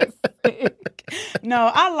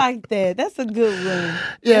 No, I like that. That's a good one.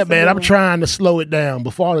 Yeah, man, I'm trying to slow it down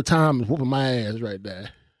before all the time is whooping my ass right there.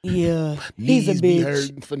 Yeah, Knees he's a bitch. Be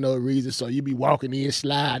hurting for no reason, so you be walking in,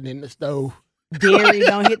 sliding in the stove. Dairy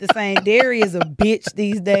don't hit the same. Dairy is a bitch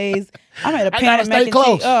these days. I'm at a pan of mac and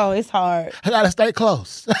cheese. Oh, it's hard. I gotta stay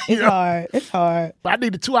close. It's hard. It's hard. But I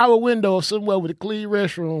need a 2-hour window of somewhere with a clean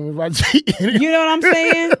restroom. If I you know what I'm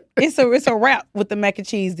saying? It's a wrap with the mac and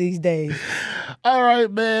cheese these days. All right,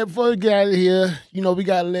 man. Before we get out of here, you know we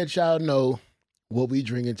gotta let y'all know what we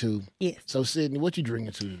drinking to. Yes. So Sydney, what you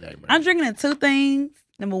drinking to today, man? I'm drinking to two things.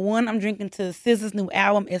 Number one, I'm drinking to SZA's new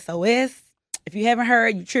album, SOS. If you haven't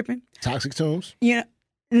heard, you tripping. Toxic Tunes?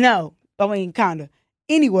 No. I mean, kinda.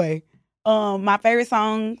 Anyway, my favorite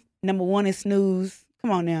song, number one, is Snooze.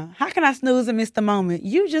 Come on now. How can I snooze and miss the moment?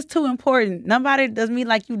 You just too important. Nobody does me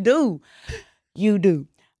like you do. You do.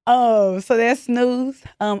 So that's Snooze.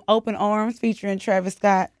 Open Arms featuring Travis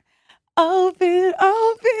Scott. Open,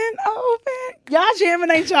 open, open. Y'all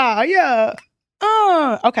jamming, ain't y'all? Yeah.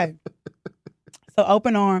 Okay. So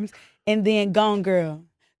Open Arms. And then Gone Girl.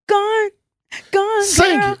 Gone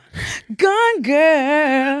Sing girl, it. Gone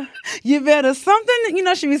girl, you better something. You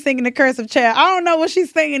know she be singing the Curse of Child. I don't know what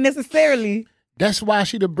she's singing necessarily. That's why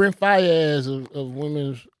she the Brent Fayez of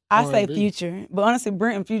women's I say R&B. Future, but honestly,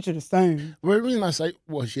 Brent and Future the same. Well, the reason I say,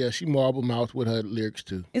 well, yeah, she marble mouth with her lyrics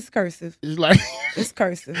too. It's cursive. It's like It's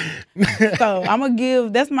cursive. So I'm gonna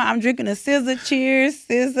give. I'm drinking a SZA. Cheers,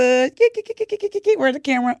 SZA. Where's the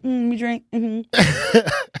camera? We drink. Mm-hmm.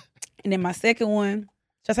 And then my second one.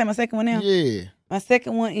 Should I say my second one now? Yeah. My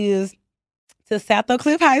second one is to South Oak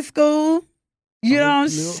Cliff High School. You know what I'm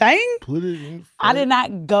saying? Put it in. I did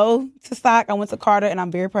not go to SOC. I went to Carter, and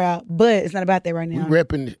I'm very proud. But it's not about that right now. We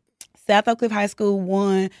repping it. South Oak Cliff High School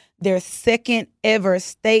won their second ever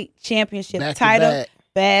state championship title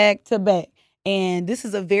back to back. And this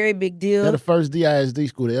is a very big deal. They're the first DISD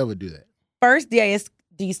school to ever do that. First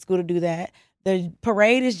DISD school to do that. The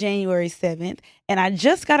parade is January 7th. And I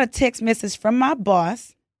just got a text message from my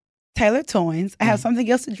boss, Taylor Toynes. I have something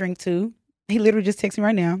else to drink to. He literally just texted me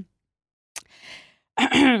right now.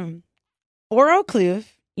 Oak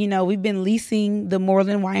Cliff, you know, we've been leasing the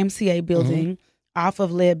Moreland YMCA building off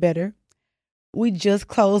of Ledbetter. We just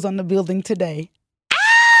closed on the building today.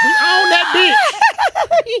 We own that bitch.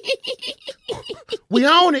 We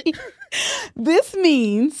own it. This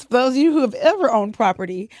means, for those of you who have ever owned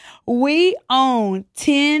property, we own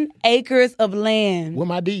 10 acres of land. With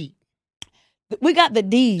my deed. We got the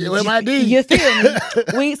deed. Yeah, with my deed. You feel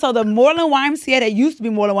me? So the Moreland YMCA that used to be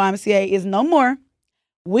Moreland YMCA is no more.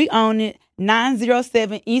 We own it.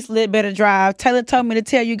 907 East Ledbetter Drive. Taylor told me to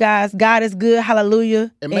tell you guys, God is good.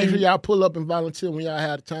 Hallelujah. And make sure y'all pull up and volunteer when y'all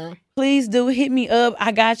have the time. Please do hit me up.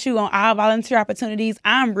 I got you on all volunteer opportunities.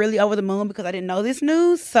 I'm really over the moon because I didn't know this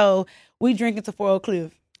news. So we drinking to Oak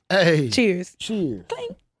Cliff. Hey. Cheers. Cheers.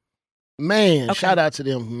 Clink. Man, shout out to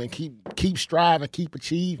them, man. Keep striving, keep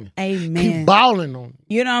achieving. Amen. Keep balling on it.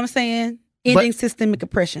 You know what I'm saying? Ending systemic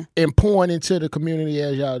oppression. And pouring into the community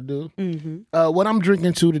as y'all do. Mm-hmm. What I'm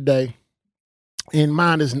drinking to today, and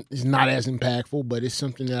mine is not as impactful, but it's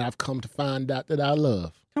something that I've come to find out that I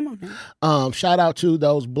love. Come on now. Shout out to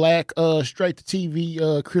those black straight to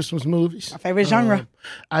TV Christmas movies. My favorite genre.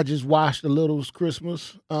 I just watched The Little's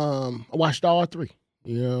Christmas. I watched all three.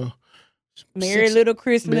 You know, Merry Little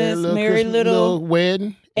Christmas, Merry Little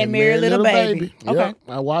Wedding, and Merry Little Baby. Okay. Yep,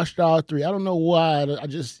 I watched all three. I don't know why.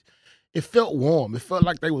 It felt warm. It felt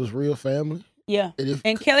like they was real family. Yeah.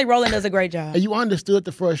 And Kelly Rowland does a great job. And you understood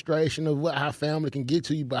the frustration of how family can get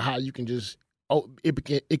to you, but how you can just,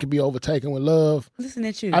 it can be overtaken with love. Listen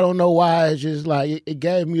at you. I don't know why. It's just like, it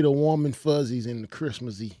gave me the warm and fuzzies and the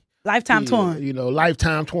Christmassy. Lifetime Twine. You know,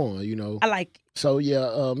 Lifetime Twine, you know. I like it. So,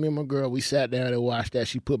 yeah, me and my girl, we sat down and watched that.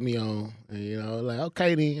 She put me on. And, you know, like,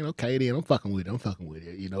 okay then. I'm fucking with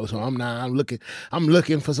it. You know, so I'm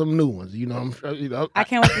looking for some new ones. You know, I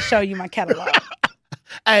can't wait to show you my catalog.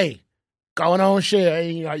 Hey, going on, share.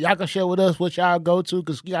 You know, y'all can share with us what y'all go to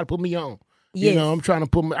because you got to put me on. Yes. You know, I'm trying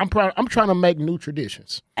to make new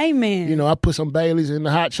traditions. Amen. You know, I put some Baileys in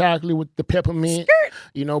the hot chocolate with the peppermint. Skirt.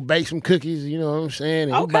 bake some cookies, you know what I'm saying?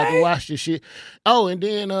 And we about to watch this shit. Oh, and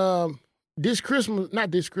then best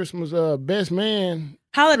man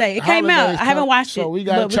holiday. It came out. I haven't watched it, but we're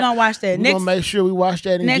gonna watch that. We're gonna make sure we watch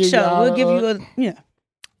that. And next show, we'll give you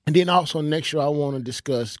And then also next show, I want to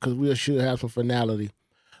discuss, because we should have some finality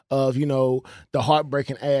of the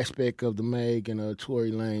heartbreaking aspect of the Meg and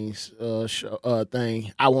Tory Lanez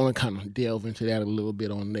thing. I want to kind of delve into that a little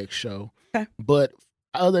bit on next show. Okay. But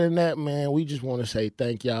other than that, man, we just want to say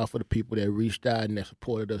thank y'all for the people that reached out and that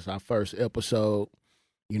supported us our first episode.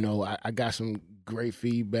 I got some great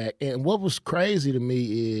feedback. And what was crazy to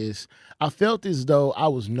me is I felt as though I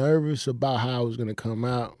was nervous about how it was going to come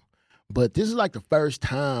out. But this is like the first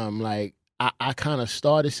time, like, I kind of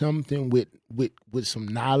started something with some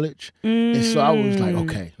knowledge. And so I was like,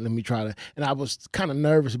 okay, let me try to. And I was kind of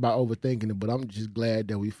nervous about overthinking it, but I'm just glad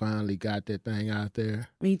that we finally got that thing out there.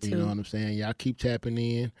 Me too. You know what I'm saying? Y'all keep tapping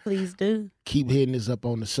in. Please do. Keep hitting us up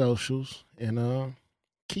on the socials. And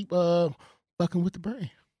keep fucking with the brand.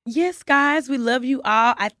 Yes, guys, we love you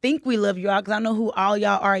all. I think we love you all because I don't know who all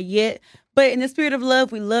y'all are yet. But in the spirit of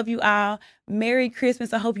love, we love you all. Merry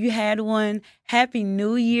Christmas. I hope you had one. Happy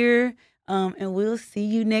New Year. And we'll see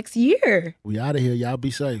you next year. We out of here. Y'all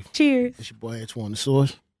be safe. Cheers. It's your boy Antoine, the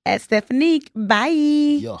Source. At Stephanie. Bye.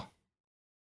 Yeah.